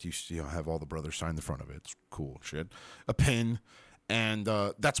gift. You have all the brothers sign the front of it. It's cool shit. A pin, and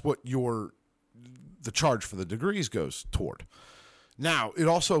that's what the charge for the degrees goes toward. Now, it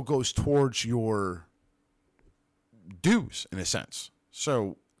also goes towards your dues, in a sense.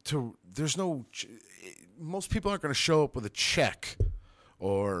 So there's no... Most people aren't going to show up with a check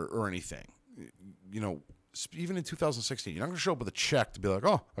or anything. Even in 2016, you're not going to show up with a check to be like,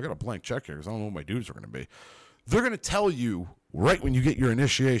 oh, I got a blank check here because I don't know what my dues are going to be. They're going to tell you right when you get your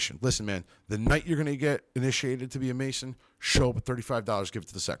initiation, listen, man, the night you're going to get initiated to be a Mason, show up with $35, give it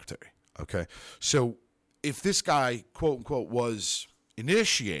to the secretary. Okay? So if this guy, quote unquote, was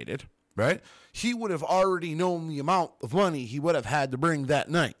initiated, right, he would have already known the amount of money he would have had to bring that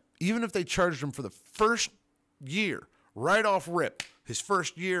night. Even if they charged him for the first year, right off rip, his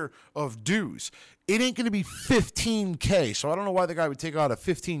first year of dues, it ain't going to be $15K. So I don't know why the guy would take out a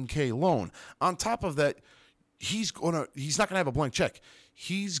 $15K loan. On top of that, he's not going to have a blank check.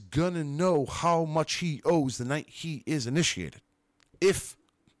 He's going to know how much he owes the night he is initiated, if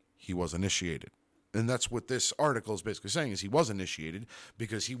he was initiated. And that's what this article is basically saying, is he was initiated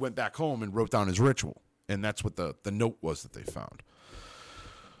because he went back home and wrote down his ritual. And that's what the note was that they found.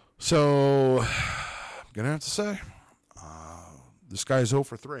 So, I'm going to have to say, this guy is 0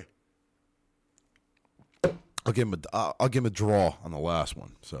 for 3. I'll give him a draw on the last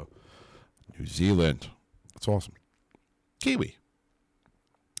one. So, New Zealand. That's awesome. Kiwi.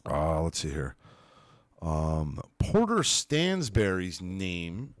 Let's see here. Porter Stansberry's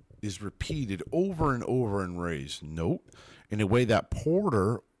name is repeated over and over in Ray's note in a way that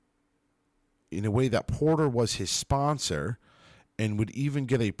Porter was his sponsor and would even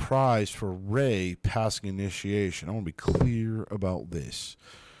get a prize for Ray passing initiation. I want to be clear about this.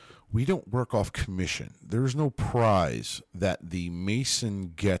 We don't work off commission. There's no prize that the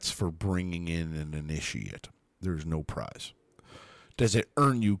Mason gets for bringing in an initiate. There's no prize. Does it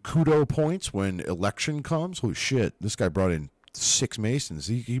earn you kudo points when election comes? Holy shit, this guy brought in 6 Masons.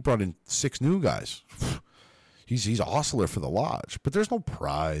 He brought in 6 new guys. He's a hustler for the lodge. But there's no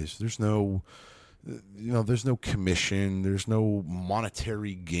prize. There's no... there's no commission, there's no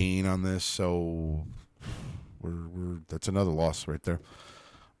monetary gain on this, so that's another loss right there.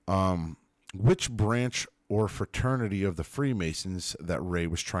 Which branch or fraternity of the Freemasons that Ray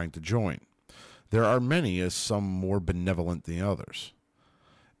was trying to join? There are many, as some more benevolent than others.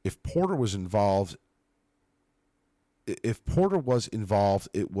 If Porter was involved,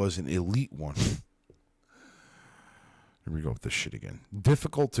 it was an elite one. Here we go with this shit again.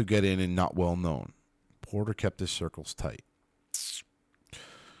 Difficult to get in and not well known. Porter kept his circles tight. So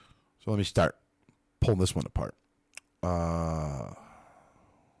let me start pulling this one apart.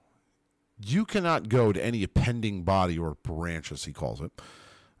 You cannot go to any appending body or branch, as he calls it.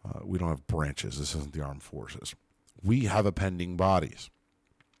 We don't have branches. This isn't the armed forces. We have appending bodies.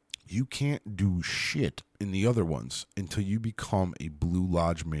 You can't do shit in the other ones until you become a Blue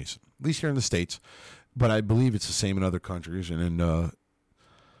Lodge Mason. At least here in the States. But I believe it's the same in other countries, and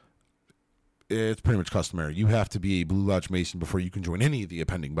it's pretty much customary. You have to be a Blue Lodge Mason before you can join any of the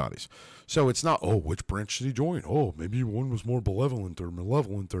appending bodies. So it's not, which branch did he join? Maybe one was more benevolent or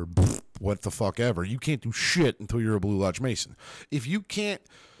malevolent or what the fuck ever. You can't do shit until you're a Blue Lodge Mason. If you can't,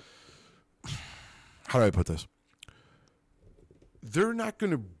 how do I put this? They're not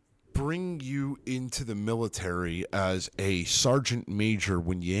going to bring you into the military as a sergeant major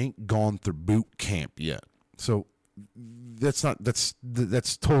when you ain't gone through boot camp yet. So that's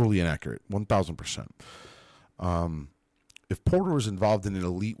totally inaccurate, 1,000%. If Porter was involved in an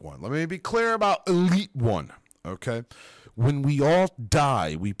elite one, let me be clear about elite one, okay? When we all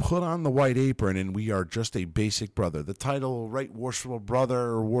die, we put on the white apron and we are just a basic brother. The title, right worshipful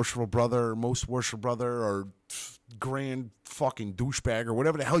brother or most worshipful brother or grand fucking douchebag or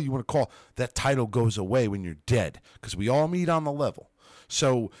whatever the hell you want to call, that title goes away when you're dead because we all meet on the level.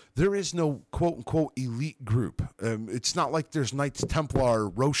 So there is no quote-unquote elite group. It's not like there's Knights Templar,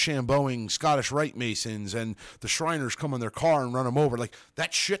 Rochambeauing, Scottish Rite Masons, and the Shriners come in their car and run them over. Like,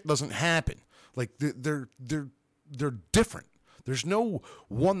 that shit doesn't happen. Like, they're different. There's no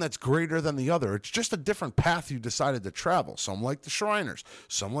one that's greater than the other. It's just a different path you decided to travel. Some like the Shriners,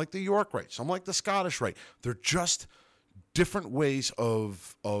 some like the York Rite, some like the Scottish Rite. They're just different ways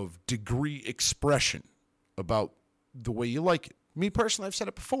of degree expression about the way you like it. Me personally, I've said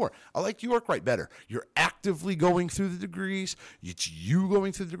it before. I like York Rite better. You're actively going through the degrees. It's you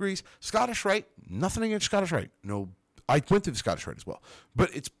going through the degrees. Scottish Rite, nothing against Scottish Rite. No, I went through the Scottish Rite as well.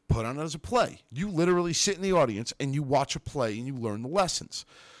 But it's put on as a play. You literally sit in the audience and you watch a play and you learn the lessons.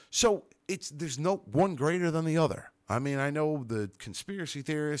 So there's no one greater than the other. I mean, I know the conspiracy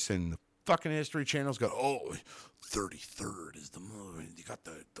theorists and the fucking history channels go, oh, 33rd is the movie. You got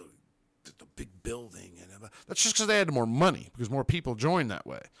the big building, and that's just because they had more money, because more people joined that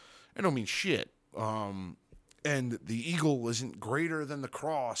way. I don't mean shit. And the eagle isn't greater than the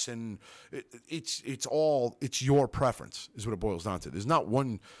cross, and it's your preference is what it boils down to. There's not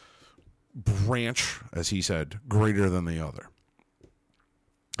one branch, as he said, greater than the other.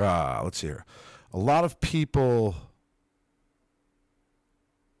 Let's see here. A lot of people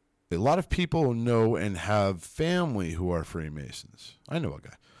know and have family who are Freemasons. I know a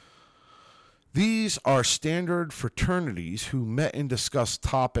guy. These are standard fraternities who met and discussed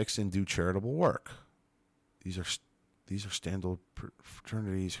topics and do charitable work. These are standard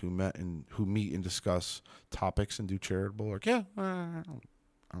fraternities who meet and discuss topics and do charitable work. Yeah, I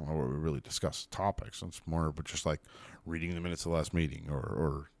don't know what we really discuss topics. It's more, but just like reading the minutes of the last meeting,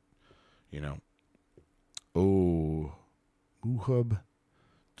 or Muhub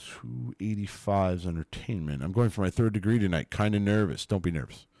 285's entertainment. I'm going for my 3rd degree tonight. Kind of nervous. Don't be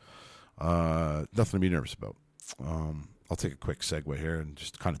nervous. Nothing to be nervous about. I'll take a quick segue here and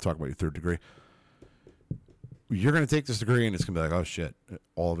just kind of talk about your 3rd degree. You're going to take this degree and it's going to be like, oh shit,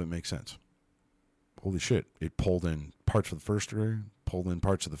 all of it makes sense. Holy shit. It pulled in parts of the 1st degree, pulled in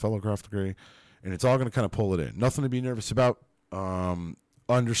parts of the fellowcraft degree, and it's all going to kind of pull it in. Nothing to be nervous about.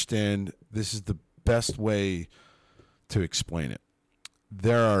 Understand this is the best way to explain it.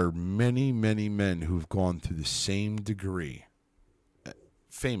 There are many, many men who've gone through the same degree.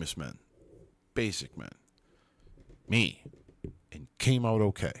 Famous men. Basic men. Me. And came out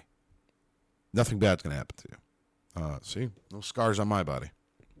okay. Nothing bad's going to happen to you. See? No scars on my body.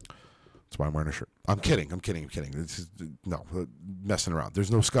 That's why I'm wearing a shirt. I'm kidding. This is, no, messing around.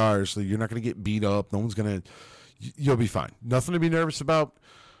 There's no scars. So you're not going to get beat up. No one's going to... You'll be fine. Nothing to be nervous about.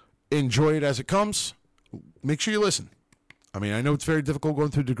 Enjoy it as it comes. Make sure you listen. I mean, I know it's very difficult going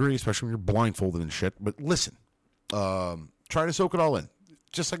through a degree, especially when you're blindfolded and shit, but listen. Try to soak it all in.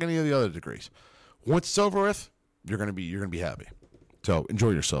 Just like any of the other degrees. Once it's over with, you're gonna be happy. So enjoy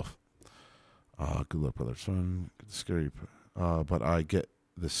yourself. Good luck, brother. Son, scary, but I get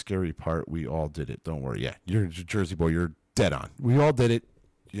the scary part. We all did it. Don't worry. Yeah, you're a Jersey boy. You're dead on. We all did it.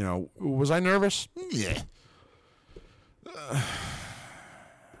 You know, was I nervous? Yeah.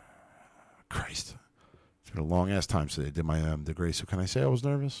 Christ, it's been a long ass time since I did my degree. So can I say I was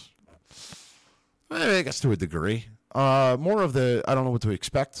nervous? I guess to a degree. More of the I don't know what to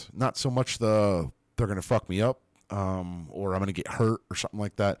expect. Not so much they're gonna fuck me up, or I'm gonna get hurt or something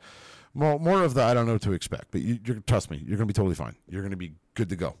like that. More of the I don't know what to expect. But you trust me, you're gonna be totally fine. You're gonna be good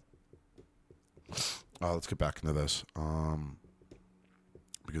to go. Let's get back into this,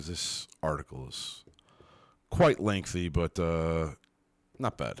 because this article is quite lengthy, but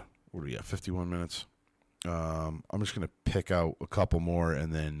not bad. What do we have? 51 minutes. I'm just going to pick out a couple more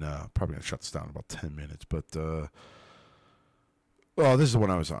and then probably going to shut this down in about 10 minutes. But, this is the one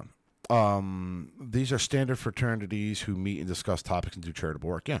I was on. These are standard fraternities who meet and discuss topics and do charitable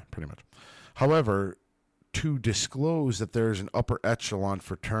work. Yeah, pretty much. However, to disclose that there's an upper echelon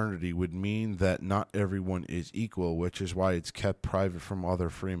fraternity would mean that not everyone is equal, which is why it's kept private from other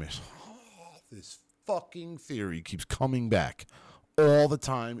Freemasons. Oh, this fucking theory keeps coming back all the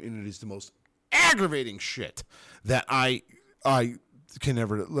time, and it is the most aggravating shit that I can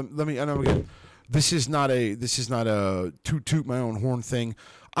never let me. I know again. This is not a toot my own horn thing.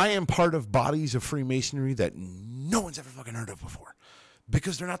 I am part of bodies of Freemasonry that no one's ever fucking heard of before,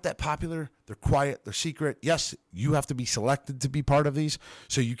 because they're not that popular. They're quiet. They're secret. Yes, you have to be selected to be part of these,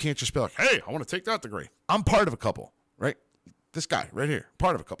 so you can't just be like, "Hey, I want to take that degree." I'm part of a couple, right? This guy right here,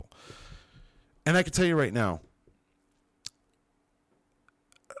 part of a couple, and I can tell you right now.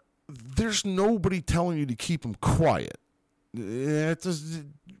 There's nobody telling you to keep them quiet. It's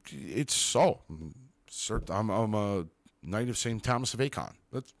so. I'm a Knight of St. Thomas of Acon.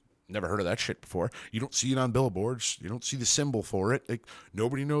 That's never heard of that shit before. You don't see it on billboards. You don't see the symbol for it. Like,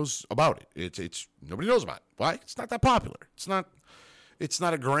 nobody knows about it. It's nobody knows about it. Why? It's not that popular. It's not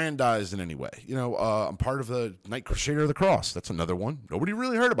aggrandized in any way. You know, I'm part of the Knight Crusader of the Cross. That's another one. Nobody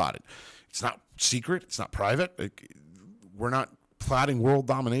really heard about it. It's not secret. It's not private. we're not plotting world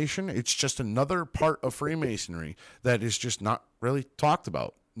domination. It's just another part of Freemasonry that is just not really talked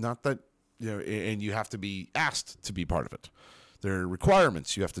about. Not that, and you have to be asked to be part of it. There are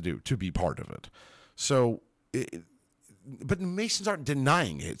requirements you have to do to be part of it. So, but Masons aren't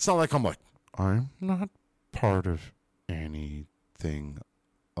denying it. It's not like I'm not part of anything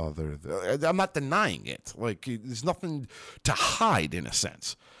other than, I'm not denying it. Like, there's nothing to hide in a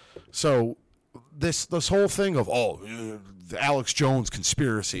sense. So this whole thing of the Alex Jones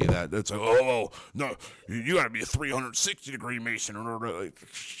conspiracy, that it's like, no, you got to be a 360-degree Mason in order to, like,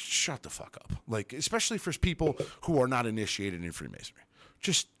 shut the fuck up. Like, especially for people who are not initiated in Freemasonry,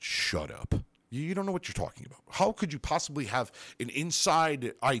 just shut up. You don't know what you're talking about. How could you possibly have an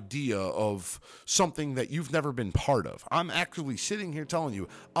inside idea of something that you've never been part of? I'm actually sitting here telling you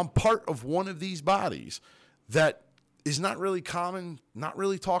I'm part of one of these bodies that is not really common, not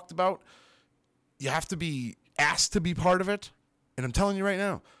really talked about. You have to be asked to be part of it. And I'm telling you right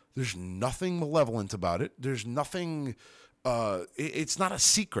now, there's nothing malevolent about it. There's nothing, it's not a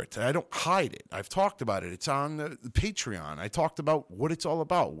secret. I don't hide it. I've talked about it. It's on the Patreon. I talked about what it's all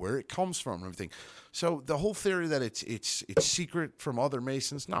about, where it comes from and everything. So the whole theory that it's secret from other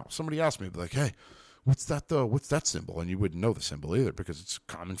Masons, no. Somebody asked me, like, hey, what's that symbol? And you wouldn't know the symbol either because it's a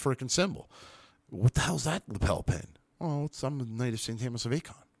common freaking symbol. What the hell's that lapel pin? Oh, I'm a Knight of St. Thomas of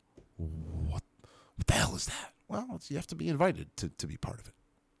Acon. What the hell is that? Well, you have to be invited to be part of it.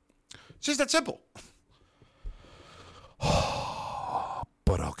 It's just that simple.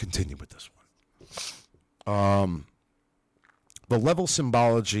 But I'll continue with this one. The level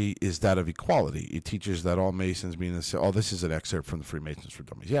symbology is that of equality. It teaches that all Masons mean this. Oh, this is an excerpt from the Freemasons for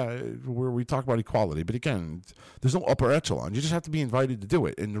Dummies. Yeah, where we talk about equality. But again, there's no upper echelon. You just have to be invited to do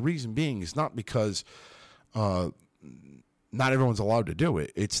it. And the reason being is not because not everyone's allowed to do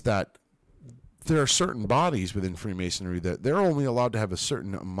it. It's that there are certain bodies within Freemasonry that they're only allowed to have a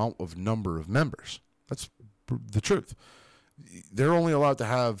certain number of members. That's the truth. They're only allowed to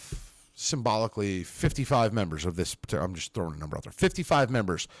have symbolically 55 members of this. I'm just throwing a number out there. 55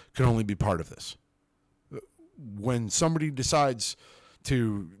 members can only be part of this. When somebody decides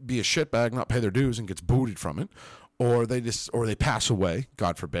to be a shitbag, not pay their dues, and gets booted from it, or they pass away,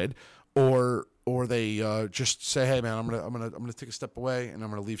 God forbid, or they just say, "Hey, man, I'm gonna take a step away, and I'm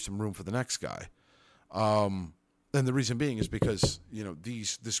gonna leave some room for the next guy." And the reason being is because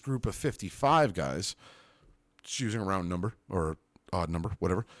this group of 55 guys, just using a round number or odd number,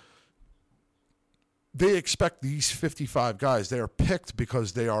 whatever. They expect these 55 guys. They are picked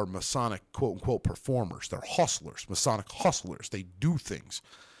because they are Masonic quote unquote performers. They're hustlers, Masonic hustlers. They do things.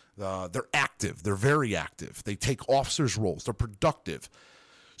 They're active. They're very active. They take officers' roles. They're productive.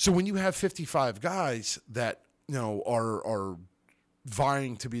 So when you have 55 guys that are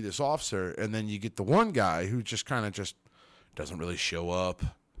vying to be this officer, and then you get the one guy who just kind of just doesn't really show up,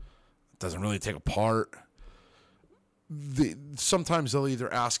 doesn't really take a part. Sometimes they'll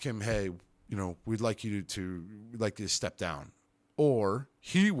either ask him, "Hey, we'd like you to step down," or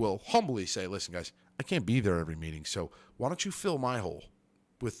he will humbly say, "Listen, guys, I can't be there every meeting, so why don't you fill my hole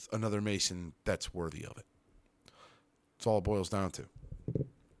with another Mason that's worthy of it?" That's all it boils down to.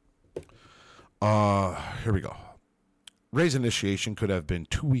 Here we go. Ray's initiation could have been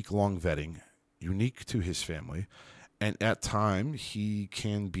 2-week-long vetting, unique to his family, and at time he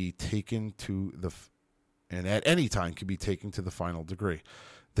can be taken to the, and at any time can be taken to the final degree.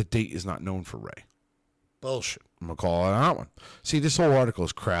 The date is not known for Ray. Bullshit. I'm gonna call it on that one. See, this whole article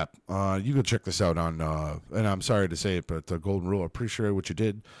is crap. You can check this out on, and I'm sorry to say it, but Golden Rule, I appreciate what you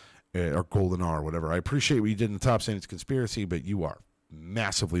did, or Golden R, whatever. I appreciate what you did in the top saying it's conspiracy, but you are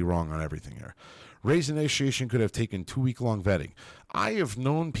massively wrong on everything here. Ray's initiation could have taken 2-week-long vetting. I have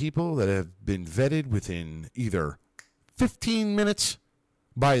known people that have been vetted within either 15 minutes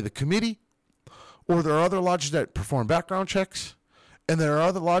by the committee, or there are other lodges that perform background checks, and there are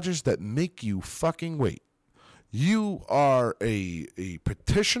other lodges that make you fucking wait. You are a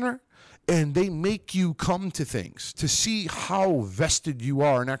petitioner, and they make you come to things to see how vested you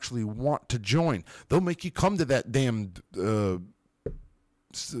are and actually want to join. They'll make you come to that damn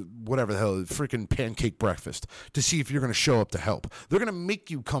whatever the hell, freaking pancake breakfast to see if you're going to show up to help. They're going to make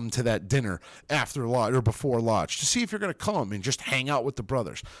you come to that dinner after lodge or before lodge to see if you're going to come and just hang out with the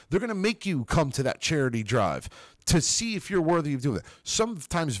brothers. They're going to make you come to that charity drive to see if you're worthy of doing it.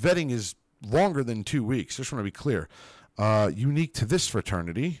 Sometimes vetting is longer than 2 weeks. Just want to be clear. Unique to this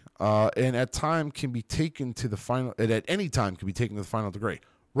fraternity, and at time can be taken to the final. And at any time can be taken to the final degree.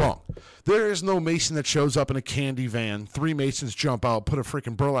 Wrong. There is no Mason that shows up in a candy van, 3 Masons jump out, put a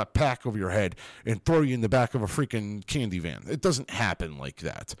freaking burlap pack over your head, and throw you in the back of a freaking candy van. It doesn't happen like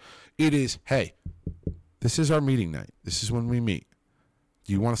that. It is, hey, This is our meeting night. This is when we meet.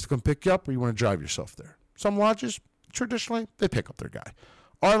 Do you want us to come pick you up, or you want to drive yourself there? Some lodges, traditionally, they pick up their guy.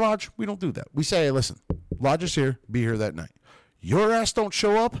 Our lodge, we don't do that. We say, hey, listen, lodge is here, be here that night. Your ass don't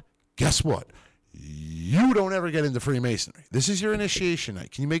show up, guess what? You don't ever get into Freemasonry. This is your initiation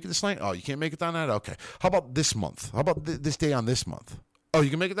night. Can you make it this night? Oh, you can't make it that night? Okay. How about this month? How about this day on this month? Oh, you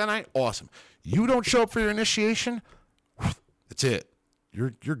can make it that night? Awesome. You don't show up for your initiation? That's it.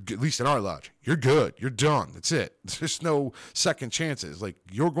 You're at least in our lodge. You're good. You're done. That's it. There's no second chances. Like,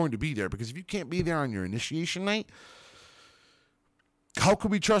 you're going to be there, because if you can't be there on your initiation night, how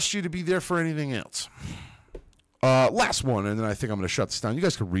could we trust you to be there for anything else? Last one, and then I think I'm going to shut this down. You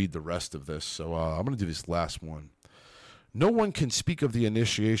guys can read the rest of this, so I'm going to do this last one. No one can speak of the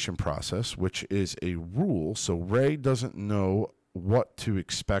initiation process, which is a rule, so Ray doesn't know what to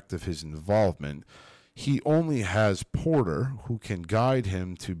expect of his involvement. He only has Porter, who can guide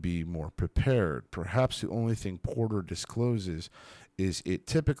him to be more prepared. Perhaps the only thing Porter discloses is it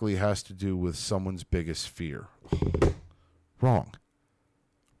typically has to do with someone's biggest fear. Wrong.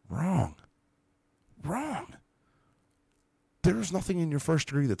 There's nothing in your first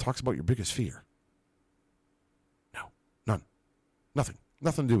degree that talks about your biggest fear. No, none. Nothing.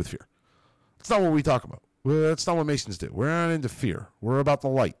 Nothing to do with fear. That's not what we talk about. That's not what Masons do. We're not into fear. We're about the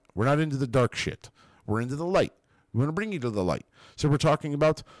light. We're not into the dark shit. We're into the light. We want to bring you to the light. So we're talking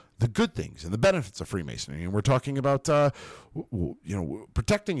about the good things and the benefits of Freemasonry. And we're talking about,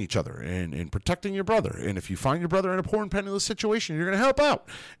 protecting each other and protecting your brother. And if you find your brother in a poor and penniless situation, you're going to help out.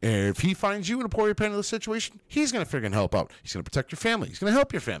 And if he finds you in a poor and penniless situation, he's going to freaking help out. He's going to protect your family. He's going to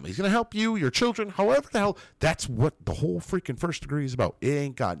help your family. He's going to help you, your children, however the hell. That's what the whole freaking first degree is about. It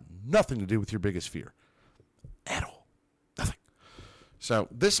ain't got nothing to do with your biggest fear at all. Nothing. So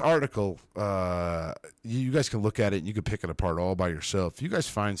this article, you guys can look at it and you can pick it apart all by yourself. If you guys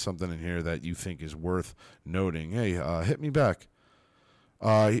find something in here that you think is worth noting, hey, hit me back.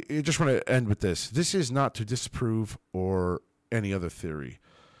 I just want to end with this. This is not to disprove or any other theory.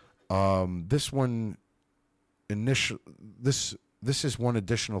 This is one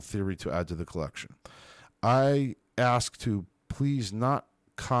additional theory to add to the collection. I ask to please not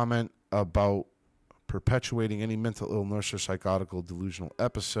comment about perpetuating any mental illness or psychotical delusional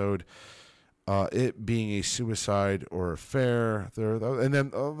episode, it being a suicide or affair. There we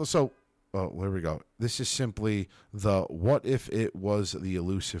go. This is simply the what if it was the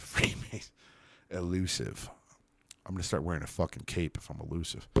elusive Freemason. Elusive. I'm going to start wearing a fucking cape if I'm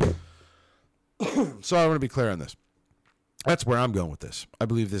elusive. So I want to be clear on this. That's where I'm going with this. I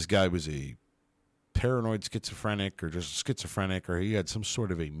believe this guy was a paranoid schizophrenic or just schizophrenic, or he had some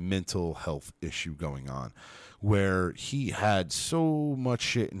sort of a mental health issue going on where he had so much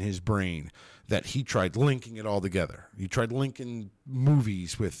shit in his brain that he tried linking it all together. He tried linking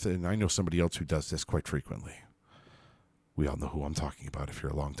movies with, and I know somebody else who does this quite frequently. We all know who I'm talking about if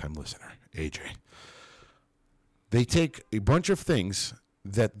you're a longtime listener, AJ. They take a bunch of things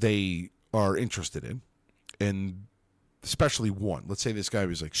that they are interested in, and especially one. Let's say this guy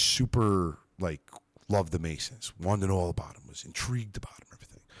was like super, like, loved the Masons, wanted to know all about them, was intrigued about them,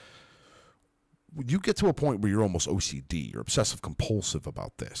 everything. When you get to a point where you're almost OCD, you're obsessive compulsive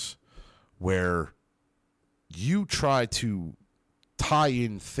about this, where you try to tie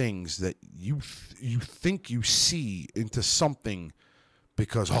in things that you think you see into something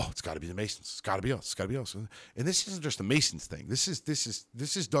because, it's got to be the Masons, it's got to be us, it's got to be us. And this isn't just a Masons thing. This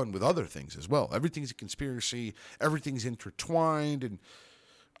is done with other things as well. Everything's a conspiracy. Everything's intertwined, and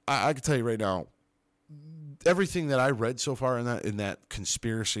I can tell you right now, everything that I read so far in that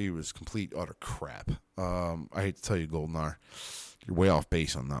conspiracy was complete utter crap. I hate to tell you, Goldenar, you're way off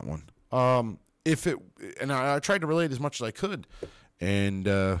base on that one. I tried to relate as much as I could, and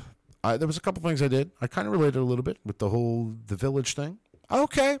there was a couple things I did. I kind of related a little bit with the village thing.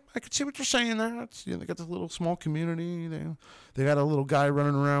 Okay, I can see what you're saying there. They got this little small community. They got a little guy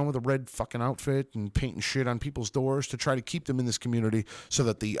running around with a red fucking outfit and painting shit on people's doors to try to keep them in this community so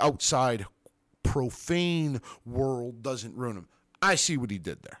that the outside profane world doesn't ruin them. I see what he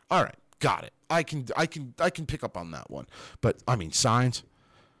did there. All right, got it. I can pick up on that one. But I mean, signs,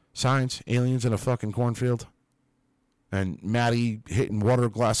 aliens in a fucking cornfield, and Maddie hitting water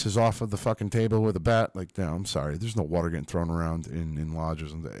glasses off of the fucking table with a bat. Like, no, I'm sorry, there's no water getting thrown around in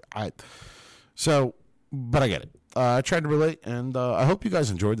lodges, but I get it. I tried to relate, and I hope you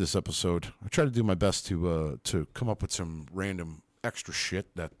guys enjoyed this episode. I tried to do my best to come up with some random extra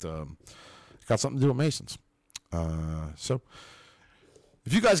shit that got something to do with Masons. So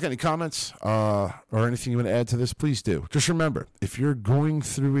if you guys got any comments or anything you want to add to this, please do. Just remember, if you're going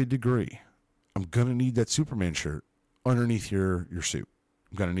through a degree, I'm going to need that Superman shirt underneath your suit.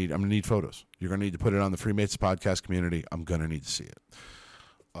 I'm gonna need photos. You're gonna need to put it on the Freemasons podcast community. I'm gonna need to see it.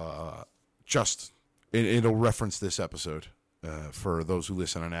 It'll reference this episode for those who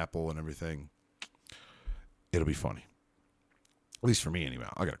listen on Apple and everything. It'll be funny, at least for me anyway.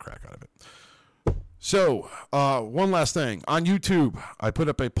 I got a crack out of it. So one last thing on YouTube, I put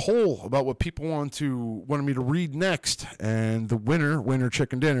up a poll about what people wanted me to read next, and the winner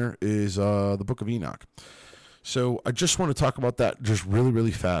chicken dinner is the Book of Enoch. So I just want to talk about that just really,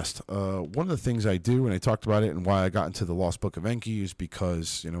 really fast. One of the things I do, and I talked about it and why I got into the Lost Book of Enki, is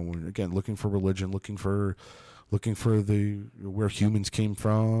because, when, again, looking for religion, looking for where humans came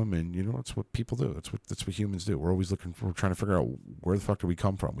from, and that's what people do. That's what humans do. We're always we're trying to figure out where the fuck did we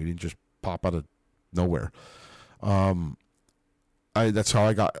come from. We didn't just pop out of nowhere. That's how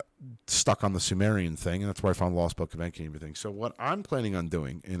I got stuck on the Sumerian thing, and that's where I found Lost Book of Enki and everything. So what I'm planning on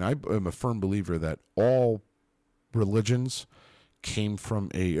doing, and I am a firm believer that all religions came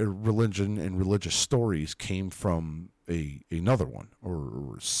from a religion, and religious stories came from another one,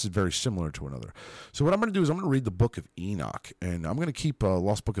 or very similar to another. So what I'm going to do is I'm going to read the Book of Enoch, and I'm going to keep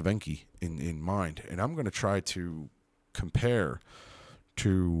Lost Book of Enki in mind, and I'm going to try to compare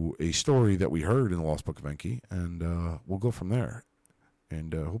to a story that we heard in the Lost Book of Enki, and we'll go from there.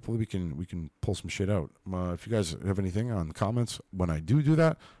 And hopefully we can pull some shit out. If you guys have anything on comments when I do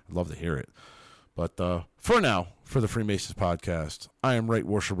that, I'd love to hear it. But for now, for the Freemasons podcast, I am Right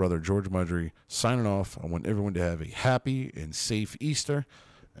Worship Brother George Mudry signing off. I want everyone to have a happy and safe Easter,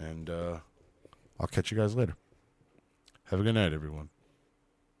 and I'll catch you guys later. Have a good night, everyone.